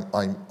say I'm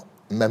a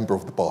member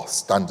of the Bar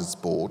Standards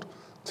Board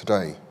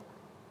today.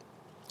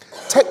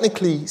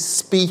 Technically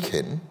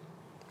speaking,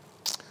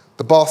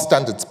 the Bar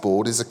Standards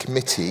Board is a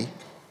committee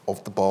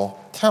of the Bar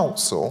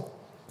Council,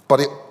 but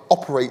it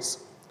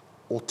operates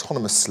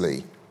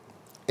autonomously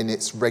in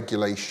its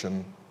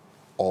regulation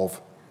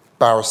of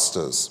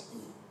barristers.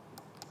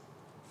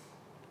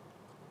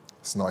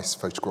 It's a nice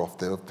photograph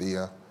there of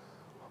the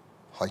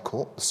High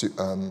Court,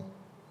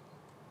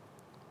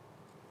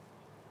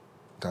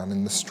 down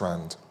in the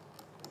Strand.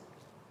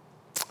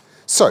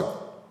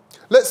 So,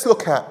 let's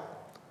look at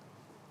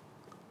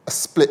a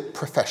split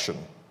profession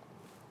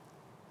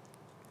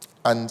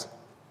and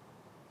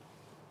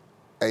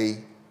a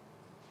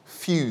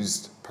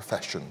fused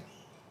profession.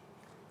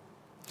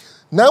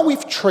 Now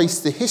we've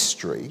traced the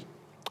history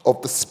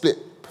of the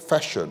split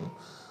profession,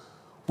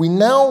 we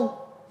now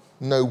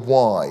know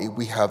why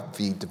we have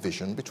the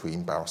division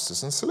between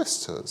barristers and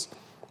solicitors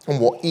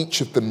and what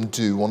each of them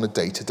do on a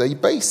day-to-day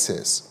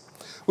basis.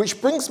 Which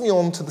brings me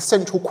on to the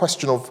central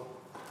question of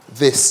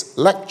this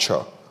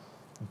lecture.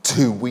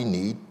 Do we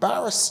need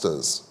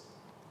barristers?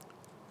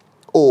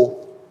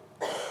 Or,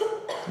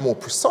 more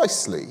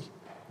precisely,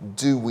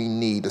 do we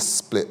need a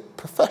split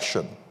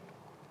profession?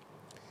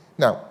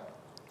 Now,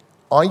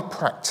 I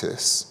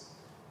practice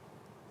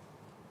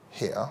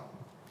here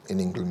in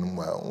England and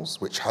Wales,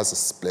 which has a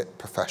split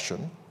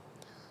profession,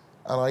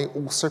 and I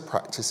also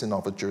practice in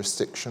other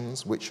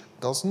jurisdictions which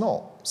does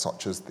not,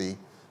 such as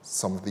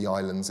some of the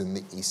islands in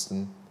the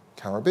Eastern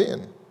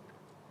Caribbean,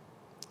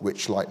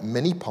 which, like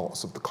many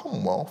parts of the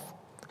Commonwealth,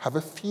 have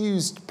a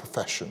fused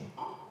profession.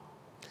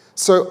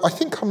 So I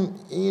think I'm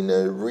in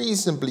a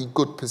reasonably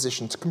good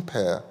position to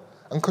compare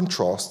and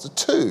contrast the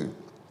two.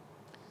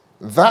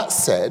 That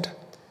said,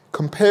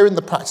 comparing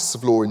the practice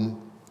of law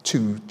in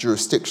two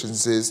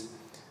jurisdictions is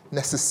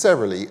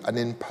necessarily an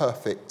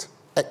imperfect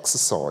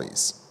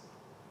exercise.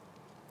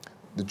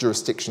 The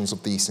jurisdictions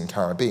of the Eastern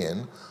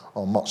Caribbean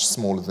are much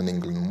smaller than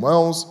England and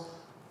Wales,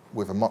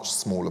 with a much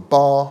smaller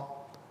bar,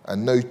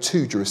 and no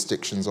two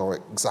jurisdictions are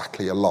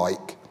exactly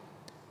alike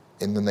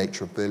in the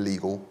nature of their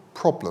legal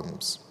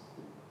problems.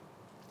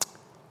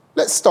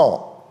 Let's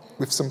start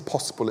with some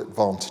possible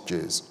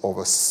advantages of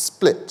a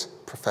split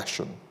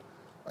profession,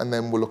 and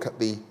then we'll look at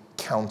the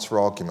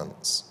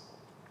counter-arguments.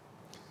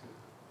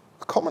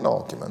 A common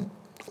argument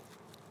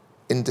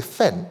in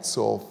defence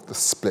of the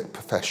split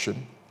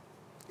profession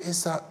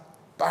is that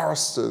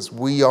barristers,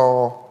 we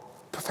are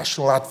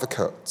professional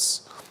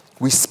advocates.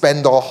 We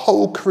spend our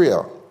whole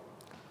career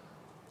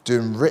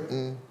doing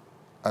written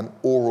and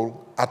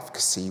oral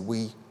advocacy.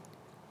 We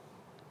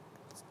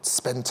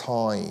spend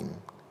time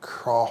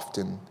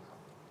crafting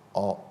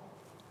our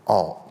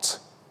art.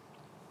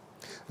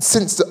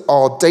 Since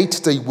our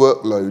day-to-day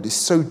workload is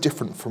so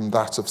different from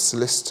that of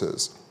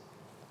solicitors,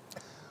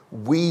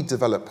 we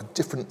develop a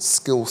different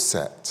skill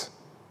set.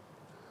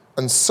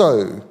 And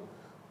so,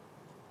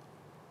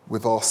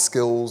 with our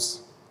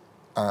skills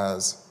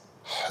as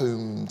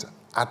homed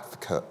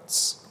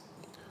advocates,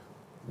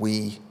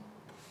 we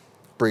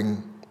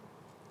bring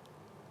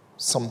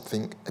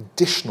something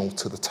additional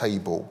to the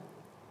table,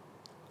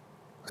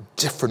 a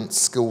different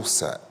skill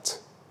set,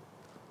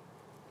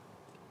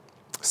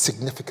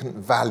 significant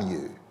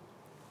value.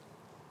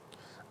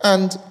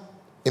 And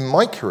in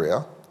my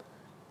career,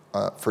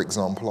 for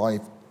example,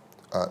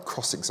 I've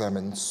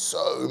cross-examined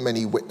so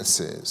many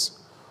witnesses,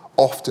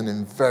 often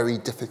in very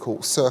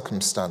difficult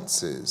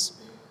circumstances.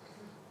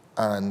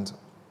 And,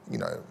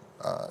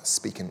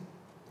 speaking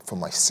for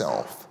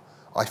myself,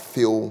 I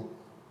feel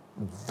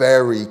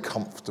very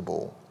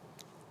comfortable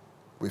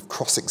with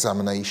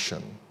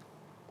cross-examination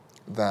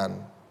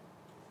than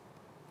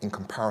in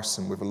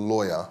comparison with a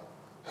lawyer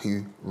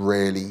who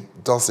rarely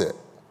does it.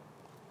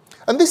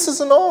 And this is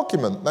an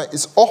argument that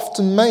is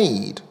often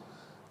made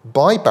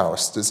by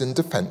barristers in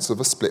defence of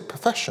a split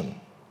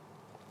profession.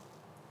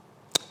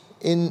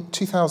 In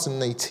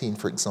 2018,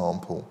 for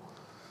example,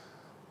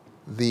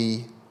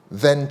 the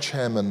then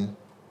chairman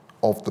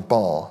of the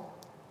bar,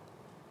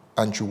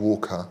 Andrew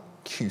Walker,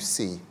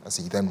 QC, as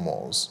he then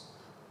was,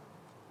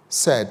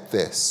 said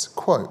this,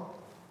 quote,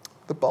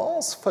 "The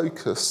bar's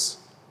focus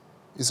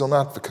is on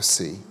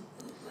advocacy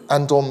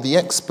and on the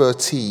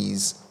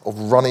expertise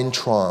of running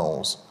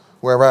trials,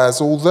 whereas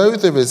although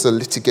there is a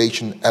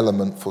litigation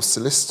element for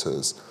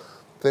solicitors,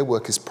 their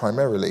work is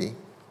primarily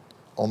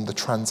on the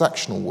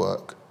transactional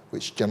work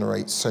which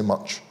generates so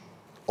much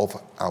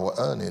of our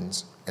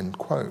earnings," end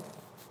quote.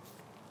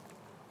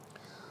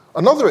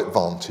 Another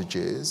advantage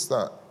is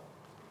that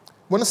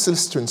when a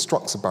solicitor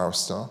instructs a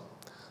barrister,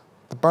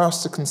 the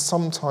barrister can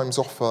sometimes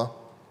offer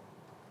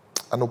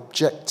an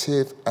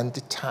objective and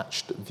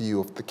detached view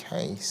of the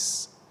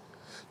case.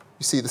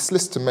 You see, the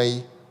solicitor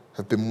may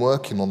have been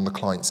working on the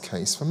client's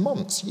case for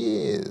months,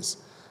 years,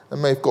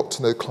 and may have got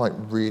to know the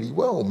client really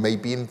well, may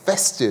be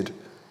invested,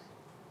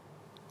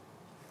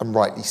 and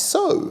rightly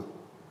so,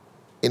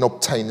 in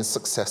obtaining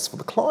success for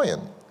the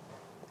client.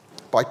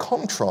 By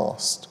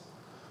contrast,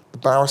 the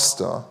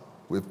barrister,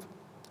 with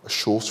a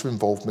shorter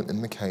involvement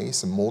in the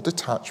case and more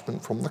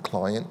detachment from the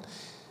client,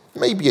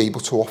 may be able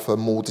to offer a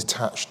more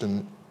detached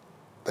and,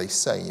 they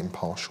say,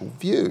 impartial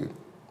view.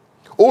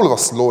 All of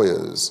us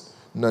lawyers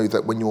know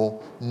that when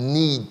you're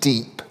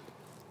knee-deep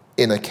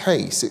in a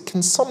case, it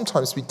can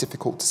sometimes be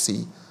difficult to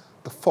see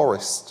the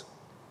forest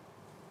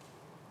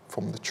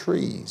from the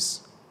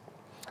trees.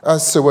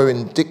 As Sir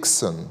Owen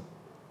Dixon,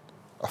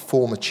 a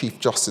former Chief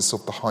Justice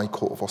of the High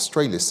Court of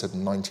Australia, said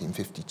in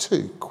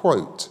 1952,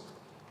 quote,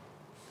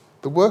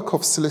 "The work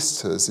of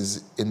solicitors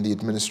is in the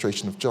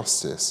administration of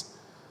justice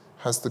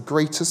has the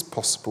greatest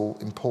possible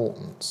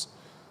importance,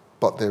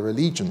 but their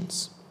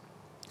allegiance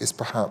is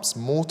perhaps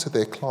more to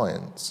their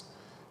clients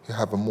who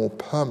have a more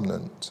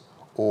permanent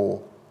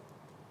or,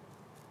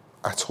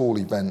 at all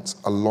events,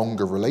 a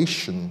longer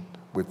relation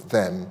with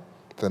them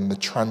than the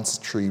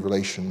transitory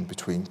relation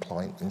between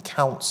client and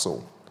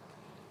counsel,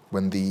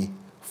 when the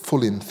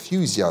full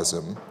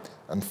enthusiasm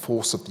and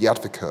force of the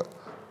advocate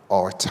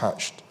are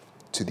attached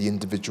to the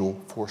individual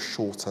for a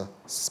shorter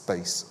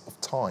space of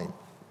time.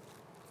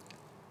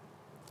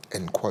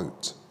 End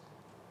quote.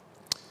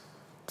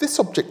 This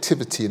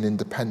objectivity and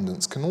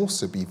independence can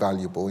also be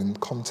valuable in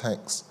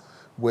contexts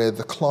where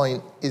the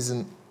client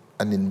isn't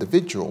an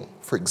individual.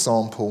 For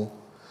example,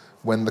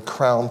 when the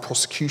Crown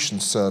Prosecution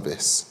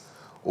Service,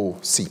 or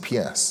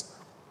CPS,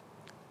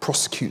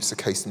 prosecutes a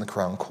case in the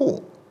Crown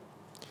Court,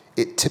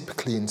 it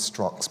typically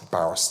instructs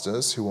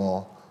barristers who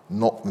are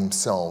not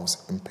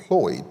themselves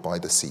employed by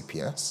the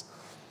CPS.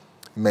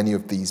 Many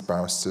of these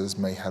barristers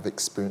may have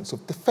experience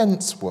of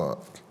defence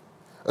work,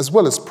 as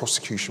well as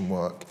prosecution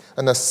work,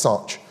 and as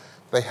such,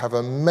 they have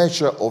a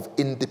measure of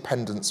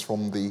independence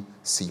from the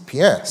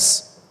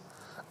CPS,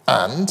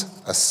 and,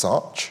 as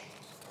such,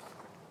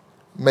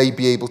 may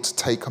be able to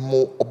take a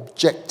more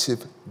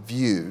objective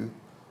view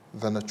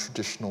than a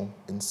traditional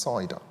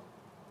insider.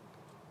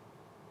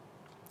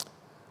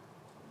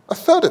 A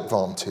third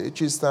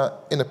advantage is that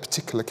in a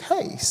particular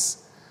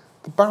case,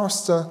 the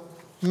barrister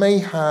may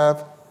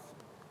have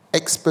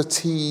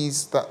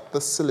expertise that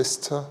the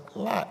solicitor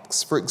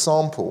lacks. For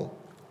example,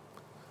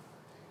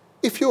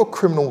 if you're a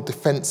criminal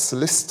defence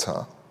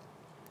solicitor,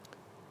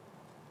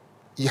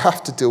 you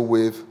have to deal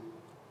with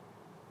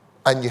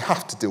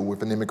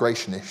an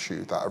immigration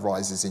issue that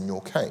arises in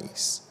your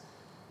case,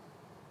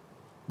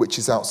 which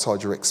is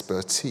outside your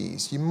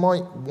expertise. You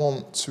might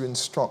want to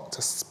instruct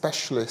a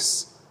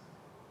specialist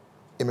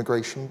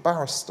immigration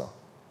barrister.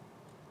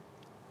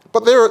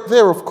 But there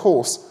are, of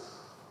course,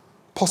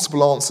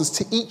 possible answers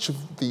to each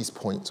of these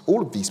points,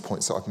 all of these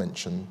points that I've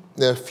mentioned.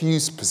 They're a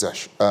fused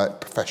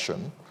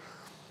profession.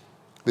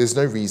 There's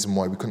no reason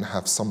why we couldn't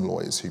have some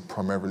lawyers who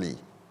primarily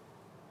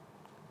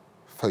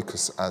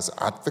focus as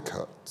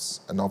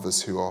advocates and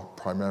others who are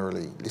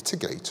primarily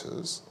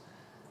litigators.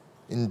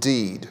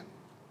 Indeed,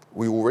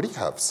 we already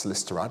have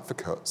solicitor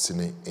advocates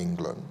in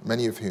England,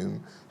 many of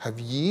whom have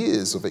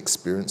years of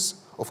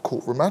experience of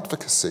courtroom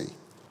advocacy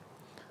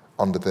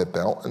under their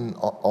belt and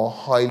are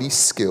highly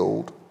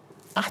skilled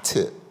at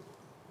it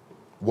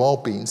while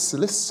being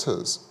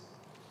solicitors.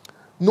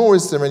 Nor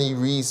is there any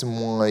reason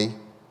why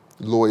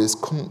lawyers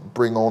couldn't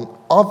bring on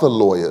other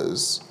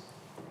lawyers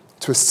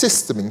to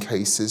assist them in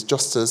cases,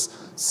 just as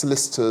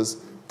solicitors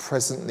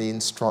presently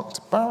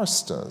instruct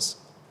barristers.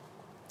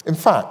 In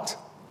fact,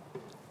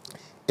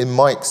 in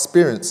my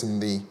experience in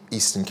the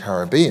Eastern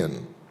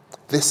Caribbean,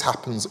 this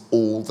happens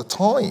all the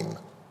time.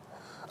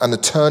 An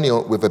attorney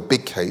with a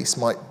big case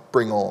might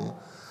bring on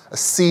a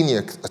senior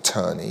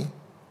attorney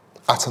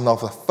at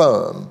another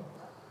firm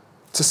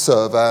to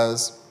serve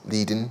as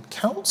leading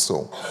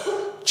counsel,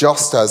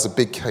 just as a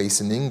big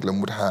case in England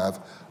would have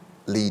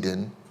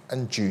leading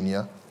and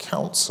junior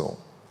counsel.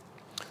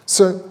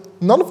 So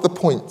none of the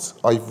points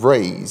I've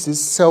raised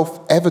is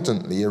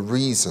self-evidently a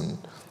reason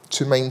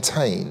to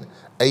maintain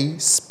a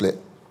split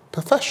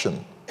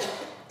profession.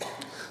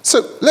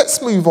 So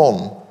let's move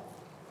on,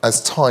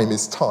 as time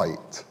is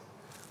tight,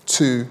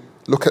 to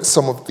look at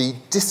some of the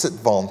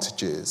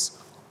disadvantages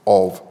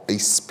of a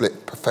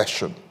split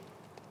profession.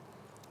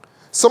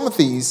 Some of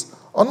these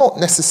are not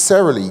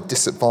necessarily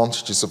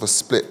disadvantages of a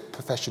split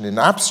profession in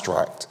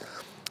abstract,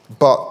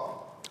 but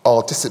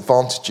are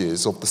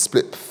disadvantages of the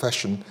split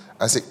profession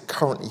as it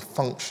currently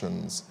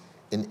functions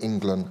in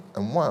England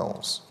and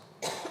Wales.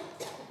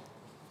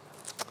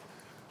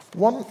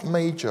 One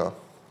major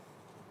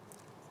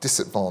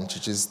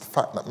disadvantage is the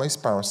fact that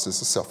most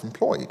barristers are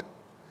self-employed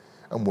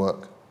and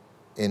work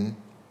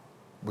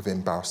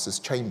within barristers'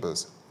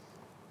 chambers,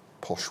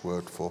 posh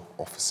word for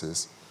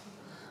offices,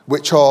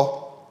 which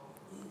are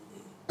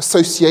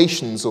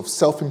associations of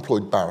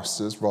self-employed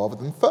barristers rather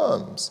than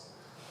firms.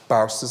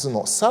 Barristers are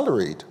not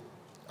salaried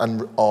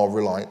and are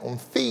reliant on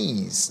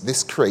fees.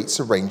 This creates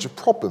a range of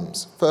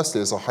problems.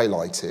 Firstly, as I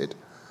highlighted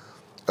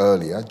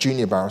earlier,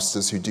 junior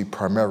barristers who do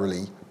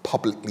primarily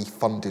publicly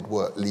funded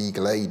work,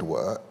 legal aid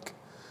work,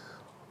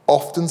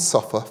 often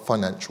suffer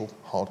financial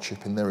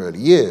hardship in their early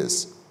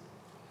years.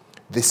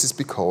 This is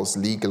because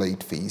legal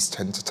aid fees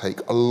tend to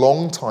take a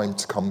long time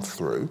to come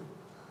through,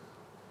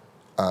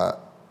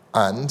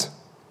 and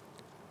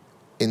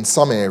in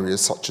some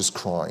areas, such as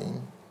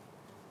crime,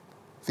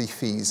 the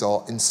fees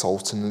are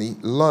insultingly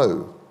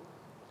low,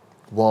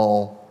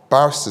 while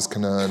barristers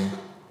can earn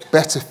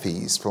better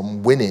fees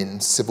from winning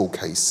civil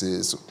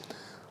cases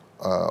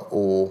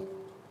or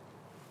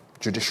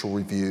judicial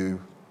review,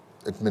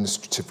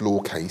 administrative law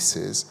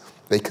cases.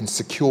 They can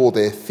secure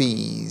their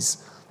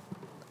fees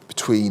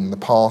between the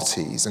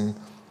parties, and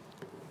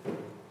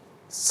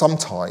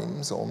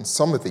sometimes on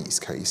some of these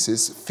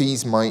cases,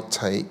 fees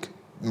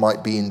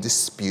might be in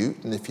dispute,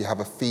 and if you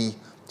have a fee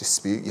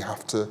dispute, you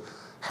have to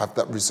have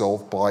that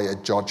resolved by a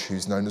judge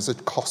who's known as a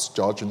cost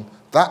judge, and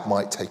that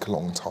might take a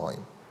long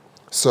time.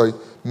 So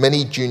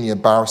many junior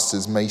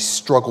barristers may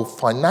struggle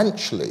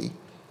financially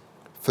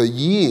for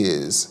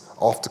years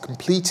after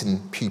completing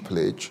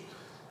pupillage,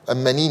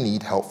 and many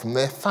need help from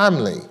their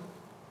family.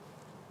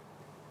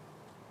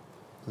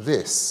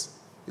 this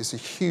is a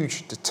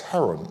huge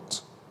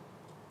deterrent,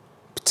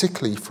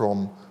 particularly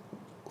for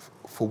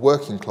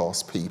working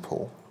class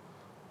people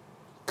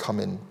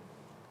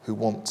who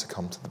want to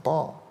come to the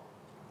bar.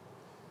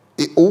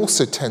 It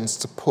also tends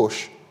to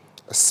push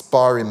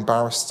aspiring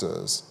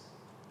barristers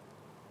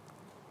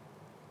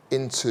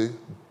into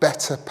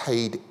better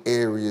paid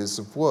areas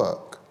of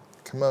work,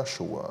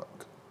 commercial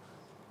work.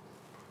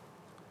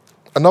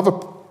 Another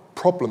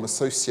problem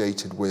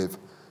associated with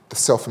the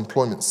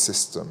self-employment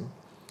system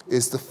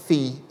is the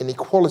fee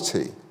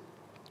inequality.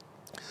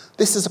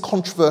 This is a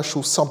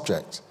controversial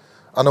subject,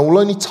 and I will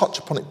only touch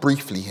upon it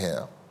briefly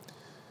here,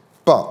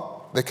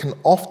 but there can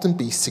often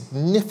be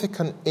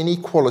significant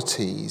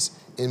inequalities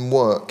in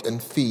work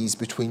and fees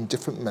between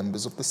different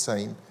members of the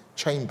same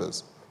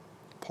chambers.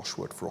 Posh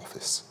word for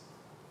office.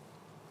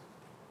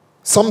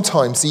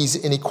 Sometimes these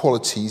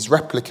inequalities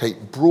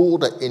replicate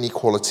broader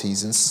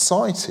inequalities in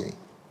society,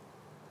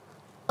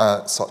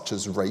 such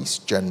as race,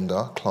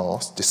 gender,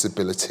 class,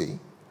 disability.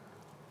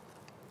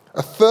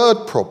 A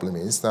third problem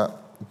is that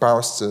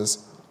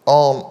barristers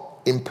aren't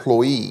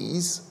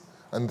employees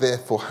and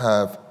therefore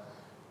have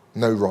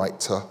no right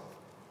to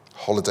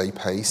holiday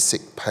pay,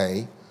 sick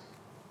pay,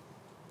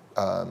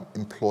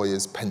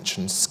 employers'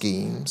 pension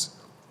schemes,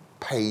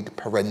 paid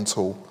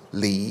parental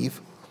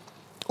leave,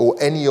 or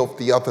any of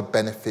the other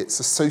benefits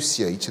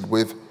associated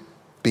with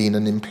being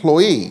an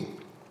employee.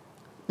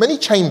 Many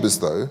chambers,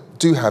 though,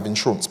 do have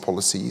insurance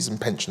policies and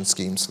pension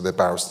schemes for their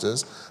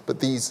barristers, but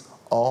these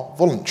are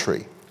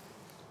voluntary,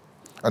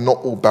 and not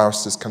all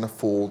barristers can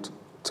afford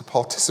to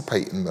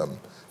participate in them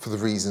for the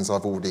reasons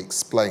I've already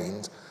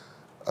explained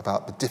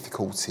about the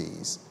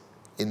difficulties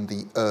in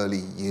the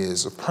early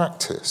years of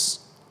practice.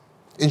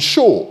 In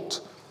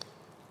short,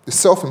 the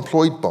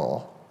self-employed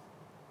bar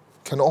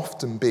can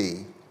often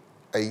be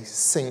a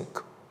sink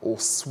or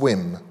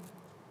swim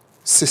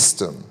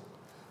system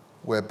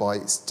whereby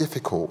it's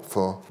difficult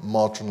for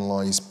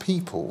marginalised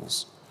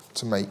peoples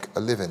to make a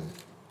living.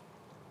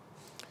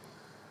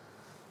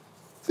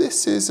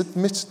 This is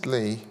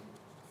admittedly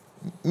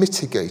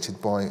mitigated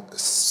by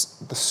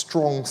the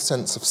strong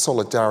sense of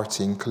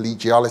solidarity and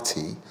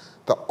collegiality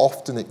that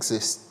often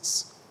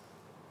exists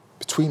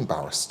between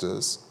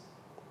barristers.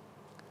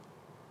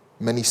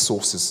 Many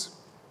sources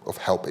of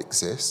help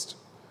exist,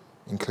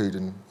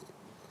 including,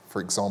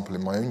 for example,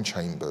 in my own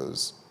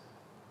chambers,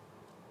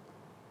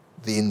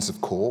 the Inns of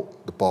Court,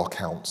 the Bar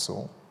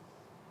Council.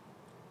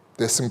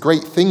 There's some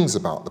great things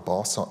about the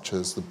bar, such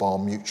as the Bar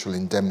Mutual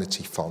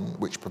Indemnity Fund,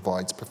 which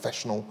provides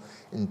professional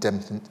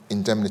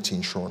indemnity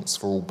insurance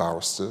for all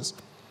barristers,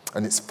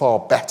 and it's far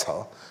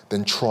better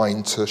than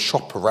trying to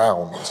shop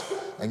around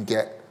and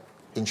get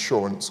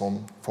insurance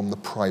from the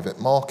private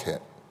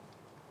market.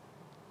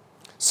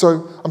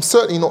 So I'm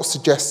certainly not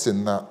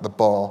suggesting that the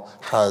bar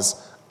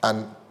has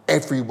an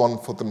everyone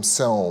for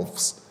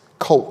themselves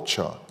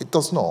culture. It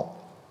does not.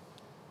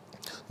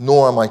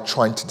 Nor am I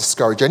trying to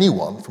discourage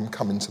anyone from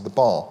coming to the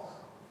bar.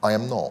 I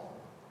am not.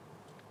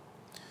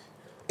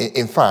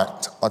 In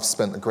fact, I've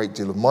spent a great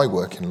deal of my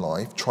working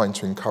life trying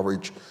to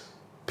encourage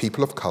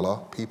people of colour,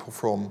 people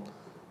from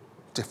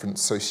different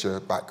socio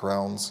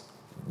backgrounds,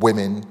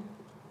 women,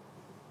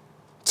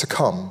 to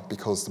come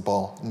because the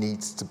bar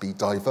needs to be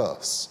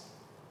diverse.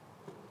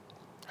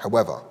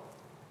 However,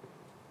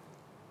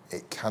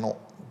 it cannot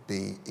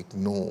be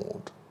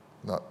ignored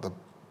that the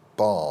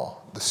bar,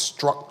 the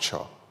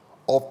structure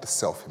of the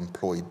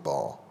self-employed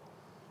bar,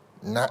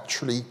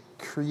 naturally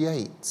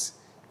creates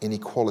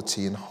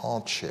inequality and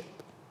hardship.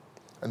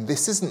 And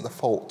this isn't the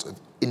fault of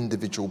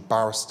individual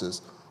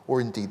barristers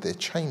or indeed their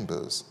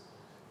chambers,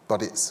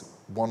 but it's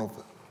one of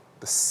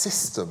the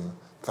system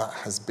that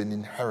has been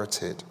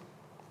inherited.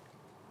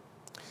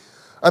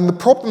 And the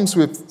problems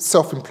with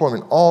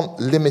self-employment aren't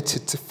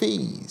limited to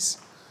fees.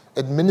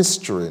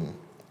 Administering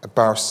a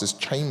barrister's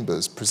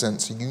chambers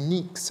presents a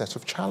unique set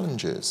of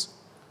challenges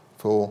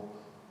for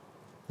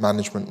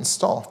management and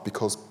staff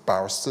because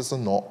barristers are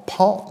not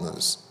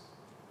partners.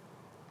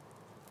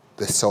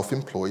 They're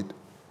self-employed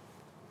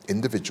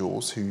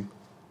individuals who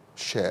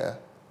share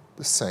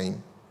the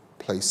same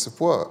place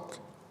of work.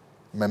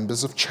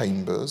 Members of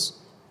chambers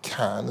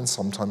can and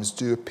sometimes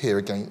do appear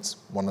against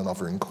one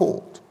another in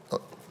court,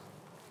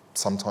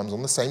 sometimes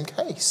on the same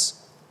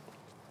case.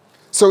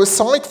 So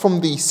aside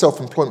from the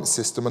self-employment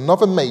system,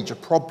 another major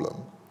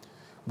problem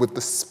with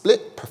the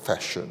split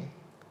profession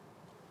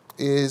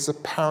is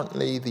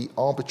apparently the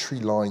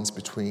arbitrary lines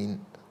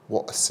between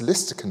what a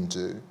solicitor can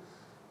do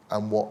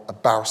and what a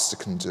barrister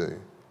can do.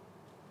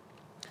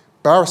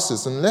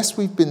 Barristers, unless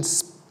we've been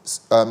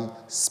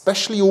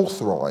specially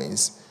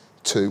authorised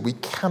to, we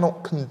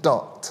cannot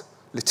conduct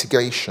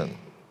litigation.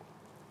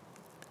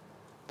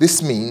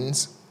 This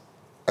means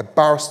a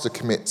barrister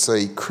commits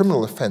a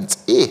criminal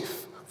offence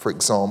if, for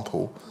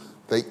example,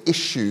 they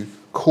issue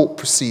court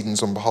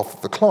proceedings on behalf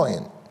of the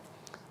client.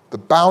 The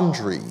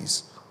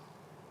boundaries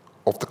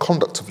of the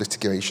conduct of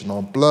litigation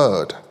are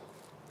blurred.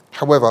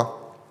 However,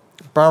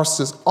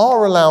 barristers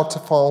are allowed to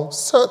file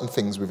certain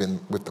things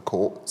with the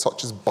court,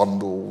 such as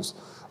bundles,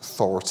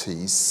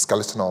 authorities,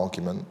 skeleton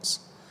arguments.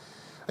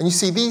 And you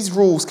see, these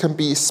rules can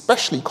be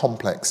especially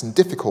complex and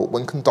difficult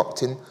when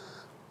conducting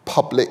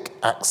public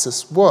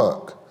access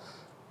work,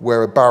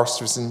 where a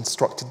barrister is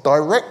instructed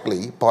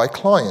directly by a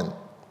client.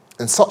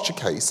 In such a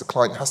case, the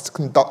client has to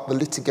conduct the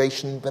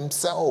litigation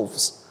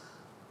themselves,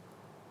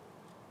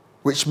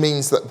 which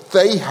means that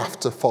they have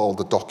to file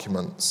the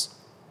documents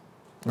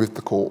with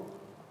the court.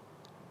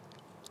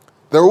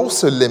 There are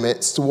also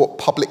limits to what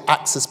public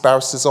access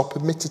barristers are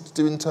permitted to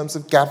do in terms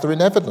of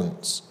gathering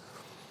evidence.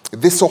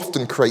 This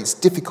often creates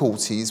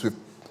difficulties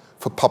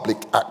for public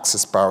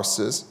access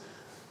barristers,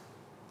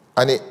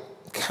 and it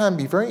can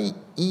be very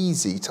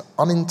easy to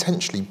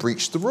unintentionally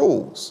breach the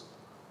rules.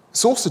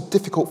 It's also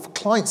difficult for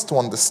clients to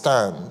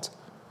understand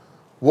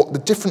what the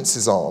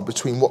differences are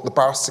between what the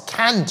barrister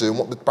can do and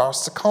what the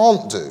barrister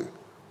can't do,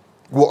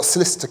 what a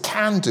solicitor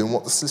can do and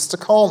what the solicitor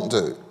can't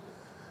do.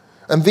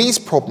 And these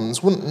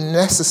problems wouldn't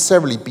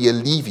necessarily be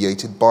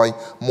alleviated by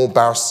more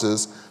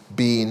barristers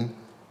being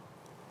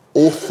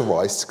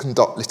authorised to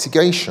conduct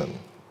litigation.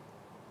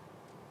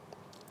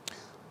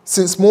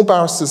 Since more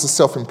barristers are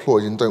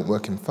self-employed and don't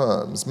work in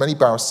firms, many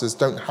barristers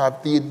don't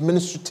have the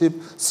administrative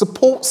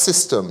support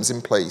systems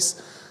in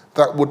place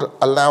that would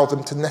allow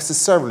them to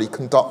necessarily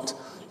conduct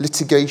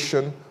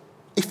litigation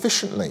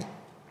efficiently.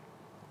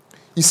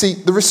 You see,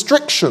 the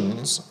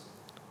restrictions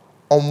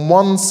on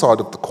one side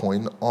of the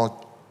coin are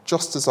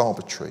just as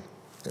arbitrary.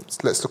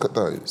 Let's look at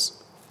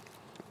those.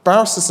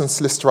 Barristers and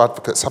solicitor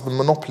advocates have a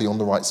monopoly on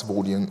the rights of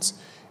audience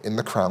in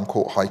the Crown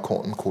Court, High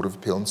Court and Court of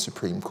Appeal and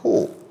Supreme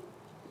Court,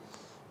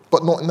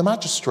 but not in the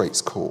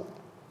Magistrates' Court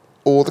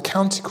or the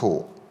County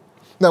Court.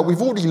 Now, we've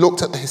already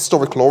looked at the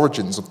historical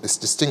origins of this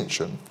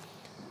distinction,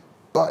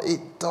 but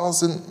it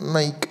doesn't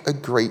make a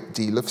great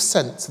deal of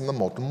sense in the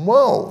modern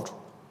world.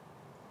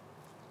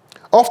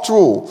 After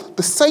all,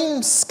 the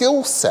same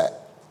skill set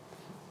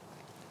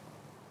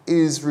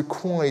is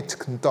required to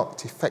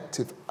conduct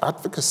effective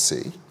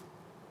advocacy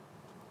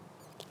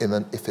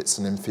if it's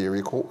an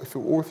inferior court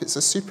or if it's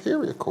a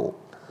superior court.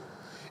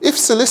 If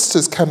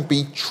solicitors can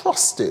be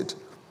trusted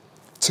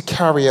to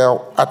carry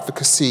out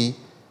advocacy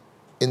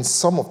in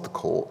some of the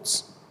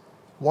courts,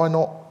 why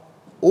not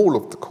all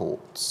of the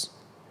courts?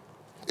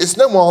 It's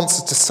no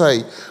answer to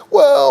say,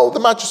 well,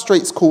 the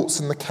magistrates' courts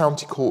and the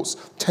county courts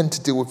tend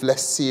to deal with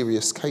less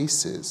serious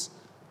cases.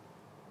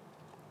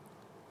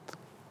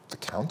 The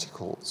county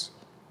courts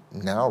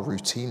now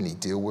routinely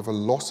deal with a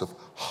lot of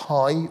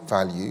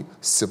high-value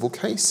civil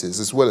cases,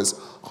 as well as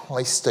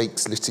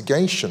high-stakes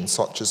litigation,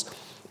 such as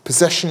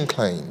possession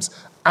claims,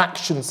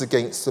 actions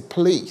against the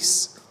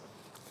police,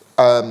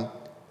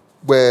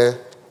 where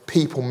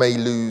people may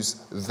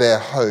lose their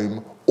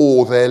home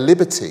or their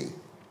liberty.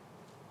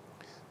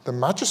 The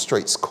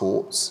magistrates'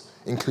 courts,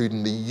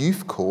 including the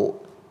youth court,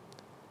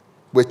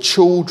 where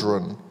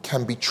children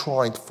can be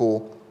tried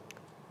for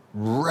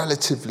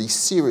relatively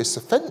serious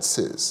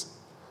offences.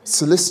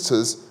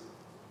 Solicitors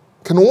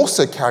can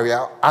also carry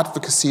out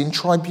advocacy in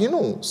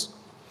tribunals,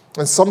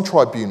 and some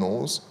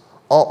tribunals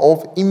are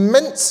of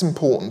immense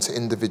importance to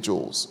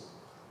individuals.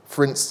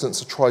 For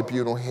instance, a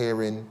tribunal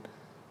hearing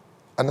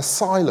an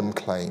asylum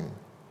claim,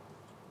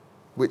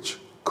 which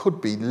could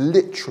be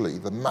literally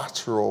the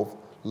matter of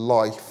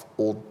life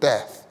or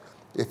death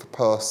if a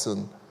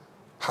person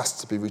has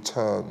to be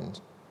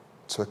returned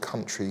to a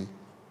country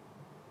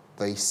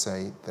they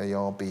say they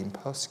are being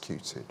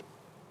persecuted.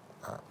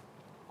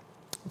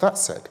 That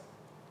said,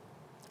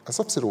 as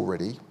I've said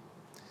already,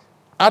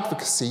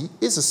 advocacy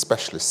is a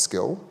specialist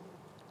skill,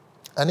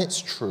 and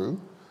it's true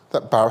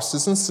that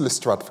barristers and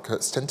solicitor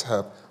advocates tend to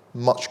have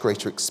much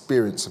greater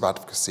experience of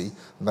advocacy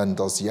than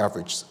does the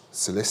average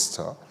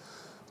solicitor,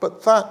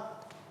 but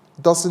that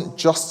doesn't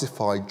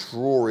justify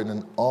drawing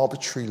an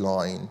arbitrary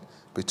line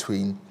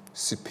between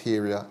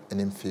superior and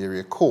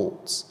inferior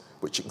courts,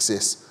 which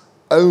exists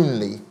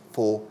only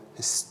for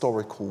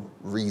historical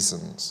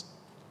reasons.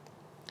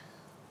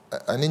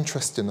 An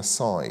interesting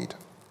aside,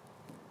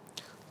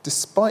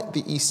 despite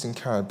the Eastern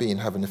Caribbean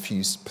having a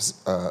fused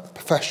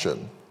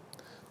profession,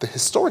 the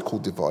historical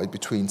divide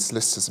between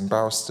solicitors and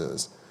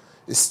barristers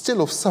is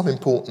still of some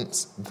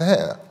importance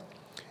there.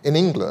 In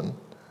England,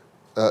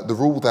 the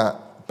rule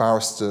that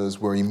barristers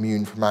were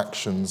immune from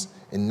actions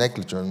in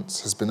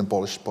negligence has been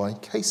abolished by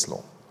case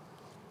law.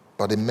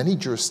 But in many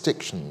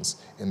jurisdictions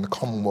in the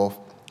Commonwealth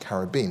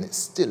Caribbean, it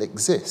still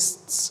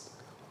exists.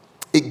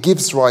 It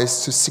gives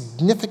rise to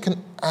significant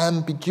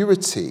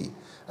ambiguity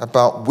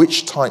about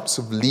which types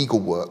of legal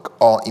work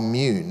are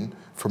immune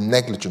from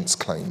negligence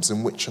claims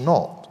and which are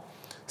not,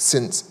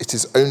 since it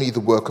is only the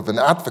work of an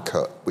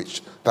advocate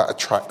that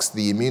attracts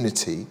the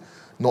immunity,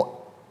 not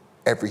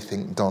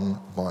everything done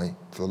by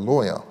the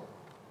lawyer.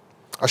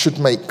 I should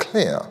make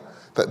clear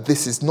that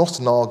this is not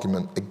an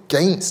argument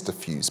against a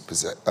fused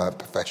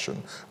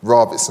profession,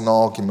 rather it's an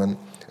argument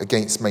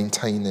against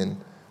maintaining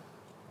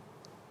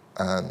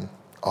an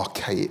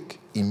archaic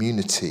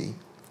immunity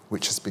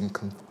which has been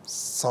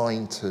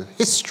consigned to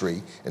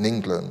history in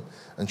England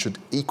and should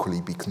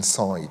equally be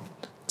consigned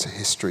to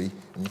history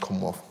in the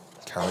Commonwealth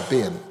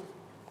Caribbean.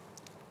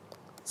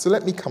 So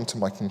let me come to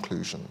my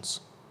conclusions.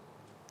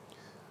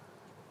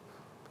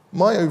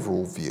 My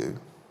overall view,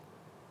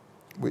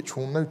 which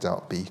will no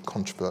doubt be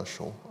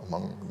controversial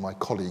among my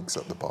colleagues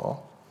at the bar,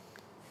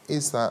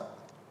 is that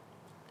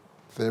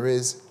there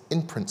is,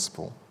 in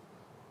principle,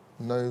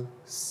 no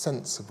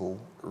sensible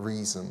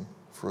reason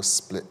for a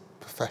split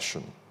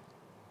profession.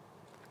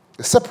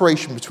 The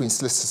separation between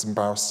solicitors and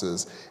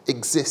barristers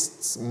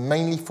exists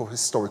mainly for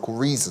historical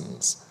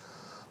reasons.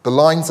 The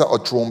lines that are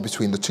drawn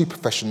between the two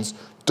professions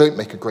don't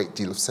make a great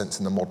deal of sense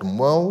in the modern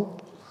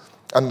world,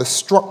 and the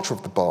structure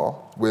of the bar,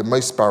 where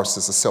most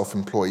barristers are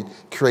self-employed,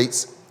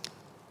 creates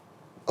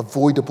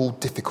avoidable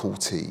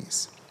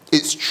difficulties.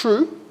 It's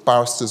true,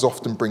 barristers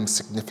often bring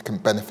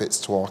significant benefits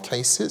to our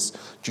cases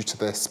due to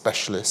their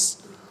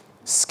specialist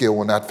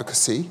skill and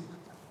advocacy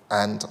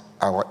and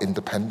our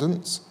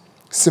independence.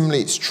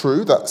 Similarly, it's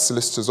true that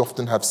solicitors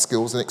often have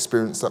skills and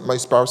experience that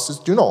most barristers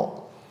do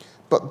not.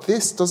 But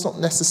this does not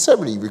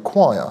necessarily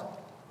require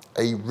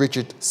a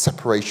rigid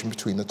separation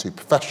between the two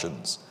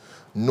professions,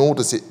 nor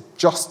does it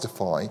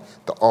justify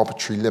the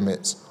arbitrary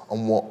limits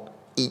on what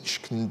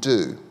each can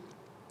do.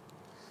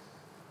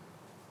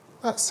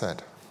 That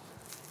said,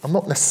 I'm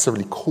not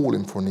necessarily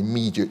calling for an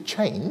immediate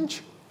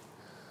change.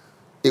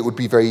 It would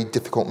be very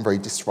difficult and very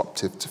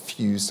disruptive to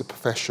fuse the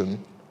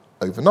profession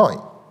overnight.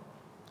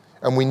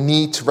 And we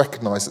need to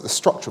recognise that the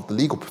structure of the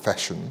legal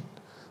profession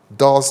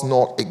does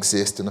not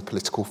exist in a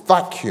political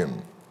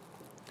vacuum.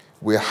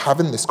 We're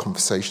having this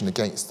conversation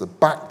against the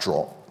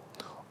backdrop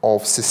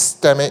of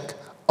systemic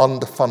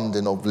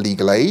underfunding of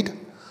legal aid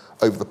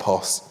over the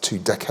past 2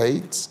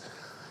 decades,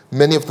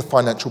 many of the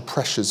financial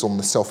pressures on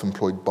the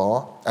self-employed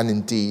bar, and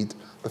indeed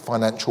the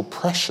financial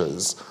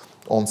pressures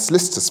on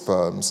solicitors'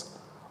 firms,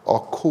 are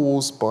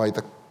caused by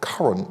the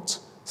current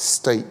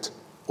state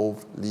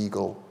of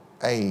legal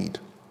aid.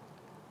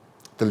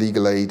 The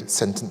Legal Aid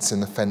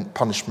Sentencing,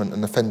 Punishment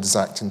and Offenders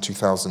Act in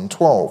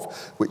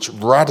 2012, which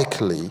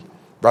radically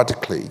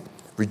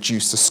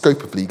reduced the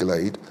scope of legal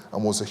aid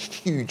and was a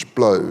huge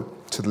blow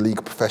to the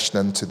legal profession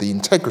and to the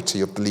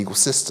integrity of the legal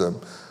system,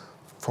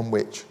 from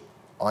which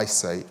I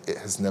say it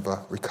has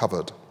never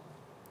recovered.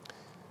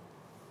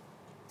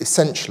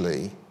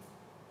 Essentially,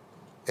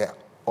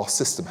 our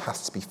system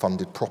has to be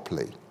funded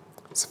properly.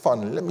 So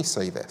finally, let me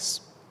say this.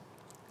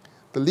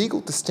 The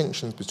legal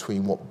distinctions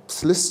between what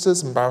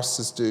solicitors and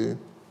barristers do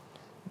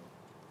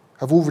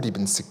have already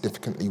been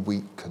significantly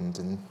weakened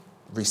in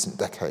recent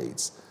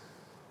decades.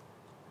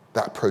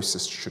 That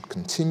process should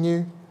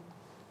continue,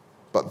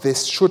 but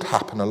this should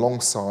happen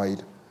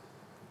alongside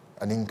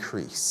an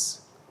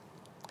increase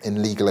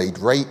in legal aid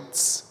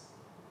rates,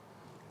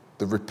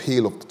 the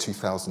repeal of the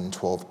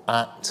 2012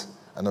 Act,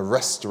 and a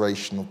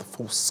restoration of the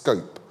full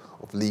scope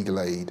of legal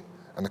aid,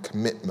 and a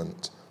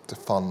commitment to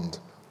fund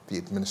the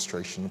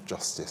administration of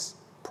justice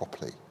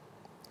properly.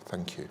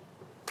 Thank you.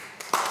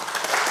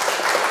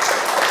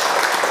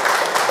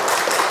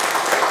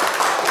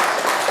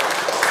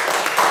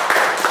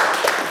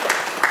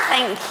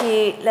 Thank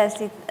you,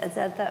 Leslie.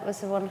 That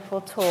was a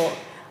wonderful talk.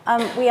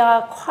 We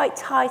are quite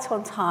tight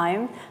on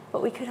time,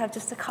 but we could have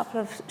just a couple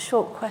of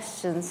short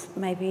questions,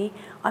 maybe.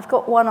 I've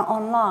got one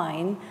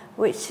online,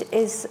 which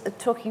is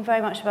talking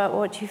very much about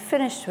what you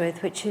finished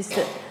with, which is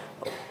that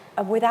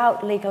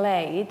without legal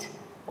aid,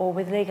 or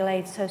with legal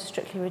aid so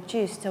strictly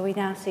reduced, are we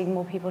now seeing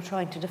more people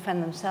trying to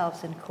defend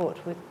themselves in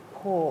court with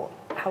poor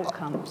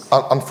outcomes?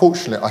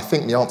 Unfortunately, I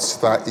think the answer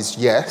to that is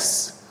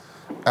yes.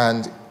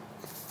 And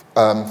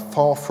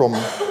far from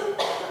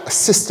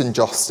assisting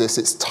justice,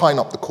 it's tying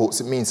up the courts.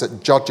 It means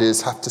that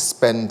judges have to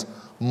spend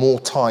more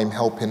time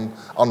helping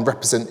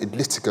unrepresented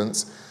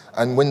litigants.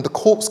 And when the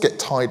courts get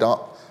tied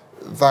up,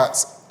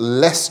 that's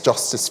less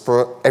justice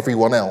for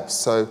everyone else.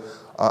 So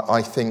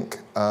I think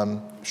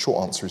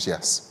short answer is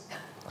yes.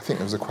 I think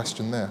there was a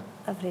question there.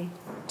 Lovely.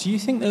 Do you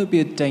think there would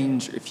be a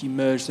danger if you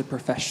merge the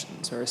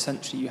professions, where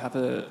essentially you have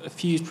a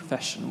fused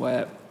profession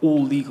where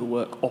all legal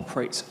work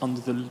operates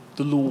under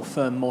the law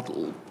firm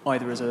model,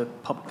 either as a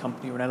public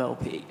company or an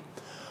LLP,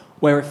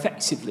 where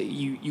effectively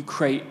you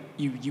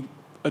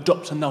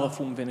adopt another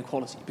form of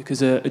inequality,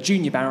 because a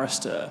junior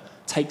barrister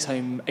takes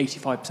home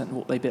 85% of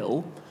what they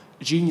bill,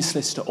 a junior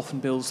solicitor often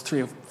bills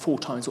 3 or 4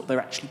 times what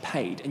they're actually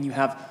paid, and you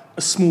have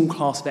a small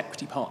class of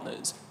equity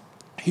partners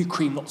who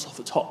cream lots off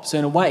the top. So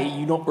in a way,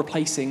 you're not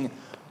replacing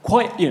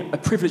quite a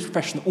privileged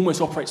profession that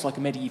almost operates like a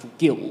medieval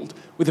guild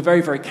with a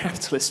very, very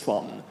capitalist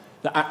one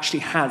that actually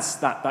has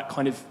that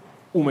kind of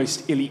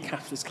almost elite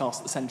capitalist class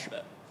at the centre of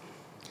it.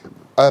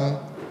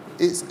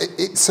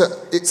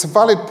 It's a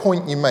valid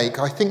point you make.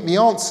 I think the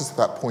answer to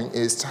that point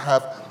is to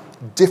have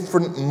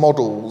different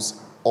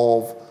models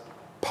of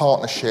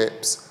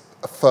partnerships,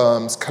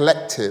 firms,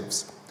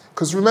 collectives.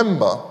 Because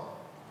remember,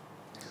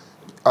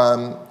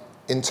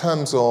 in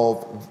terms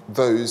of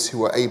those who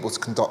were able to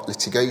conduct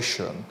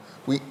litigation,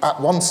 at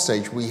one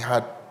stage we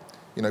had,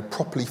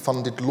 properly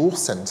funded law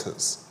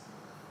centres,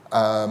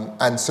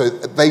 and so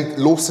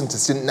law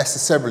centres didn't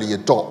necessarily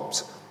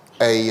adopt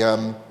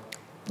a,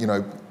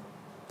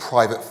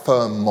 private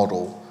firm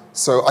model.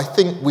 So I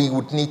think we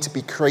would need to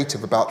be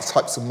creative about the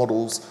types of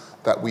models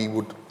that we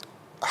would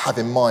have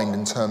in mind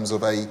in terms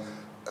of a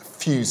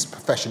fused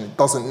profession. It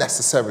doesn't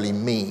necessarily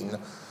mean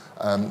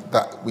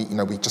that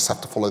we just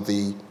have to follow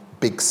the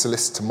big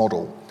solicitor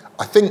model.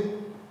 I think,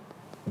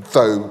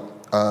 though,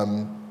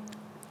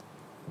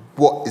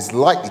 what is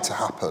likely to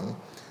happen,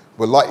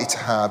 we're likely to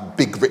have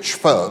big, rich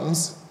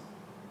firms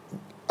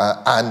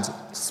and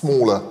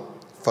smaller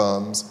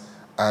firms,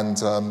 and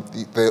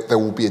there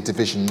will be a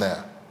division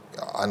there.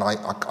 And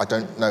I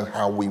don't know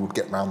how we would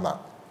get around that.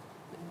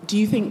 Do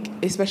you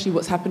think, especially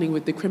what's happening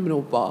with the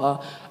criminal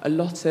bar, a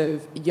lot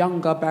of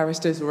younger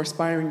barristers or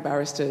aspiring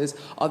barristers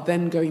are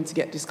then going to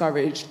get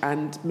discouraged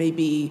and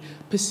maybe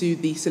pursue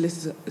the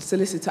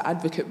solicitor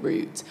advocate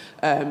route,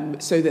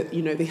 so that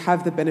they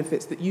have the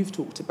benefits that you've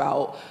talked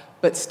about,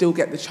 but still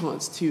get the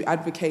chance to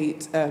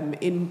advocate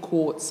in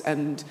courts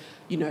and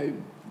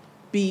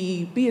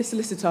be a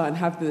solicitor and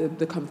have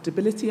the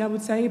comfortability, I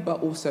would say, but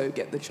also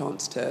get the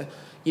chance to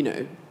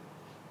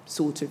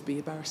sort of be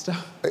a barrister?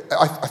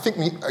 I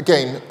think,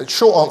 again,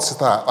 short answer to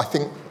that, I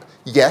think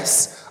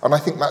yes, and I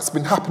think that's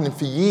been happening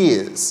for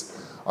years.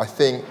 I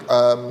think,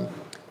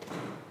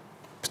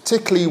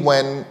 particularly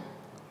when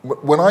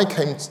I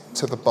came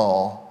to the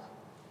bar,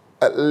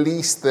 at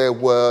least there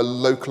were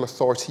local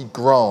authority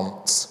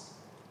grants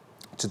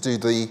to do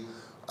the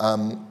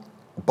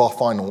bar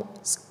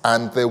finals,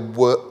 and there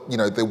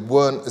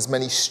weren't as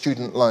many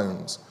student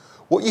loans.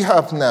 What you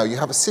have now, you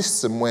have a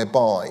system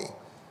whereby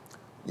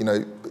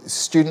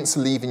students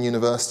are leaving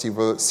university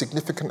with a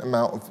significant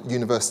amount of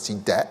university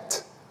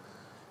debt.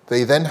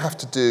 They then have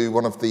to do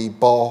one of the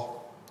bar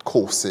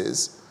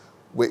courses,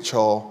 which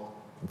are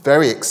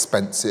very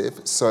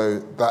expensive, so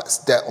that's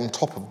debt on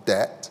top of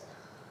debt.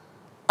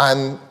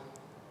 And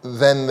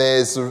then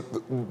there's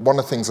one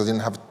of the things I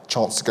didn't have a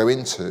chance to go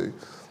into.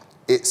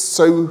 It's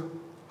so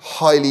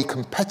highly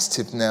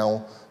competitive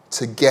now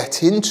to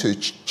get into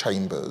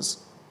chambers.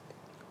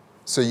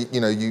 So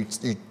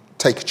you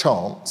take a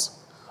chance.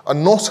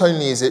 And not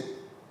only is it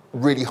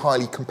really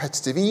highly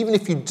competitive, even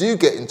if you do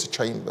get into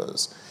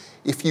chambers,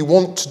 if you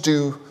want to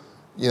do,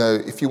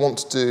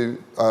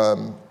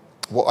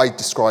 what I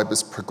describe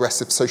as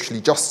progressive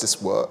socially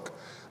justice work,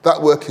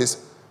 that work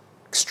is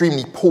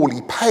extremely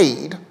poorly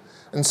paid,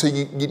 and so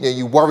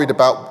you're worried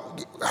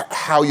about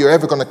how you're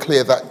ever going to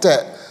clear that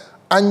debt.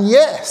 And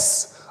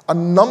yes, a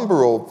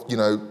number of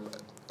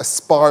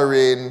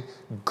aspiring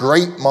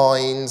great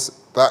minds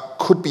that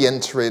could be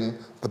entering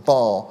the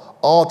bar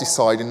are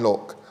deciding,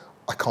 look,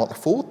 I can't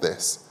afford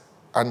this,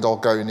 and are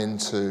going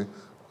into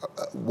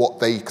what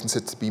they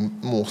consider to be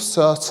more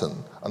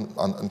certain.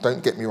 And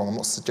don't get me wrong, I'm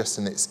not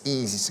suggesting it's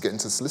easy to get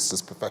into the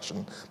solicitor's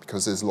profession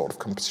because there's a lot of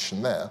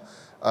competition there,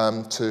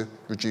 to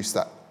reduce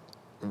that,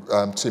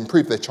 to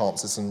improve their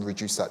chances and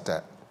reduce that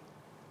debt.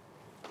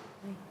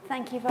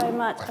 Thank you very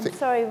much. I'm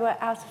sorry we're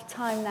out of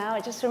time now.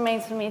 It just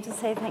remains for me to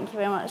say thank you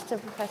very much to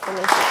Professor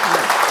Liz.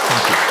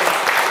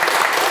 Thank you.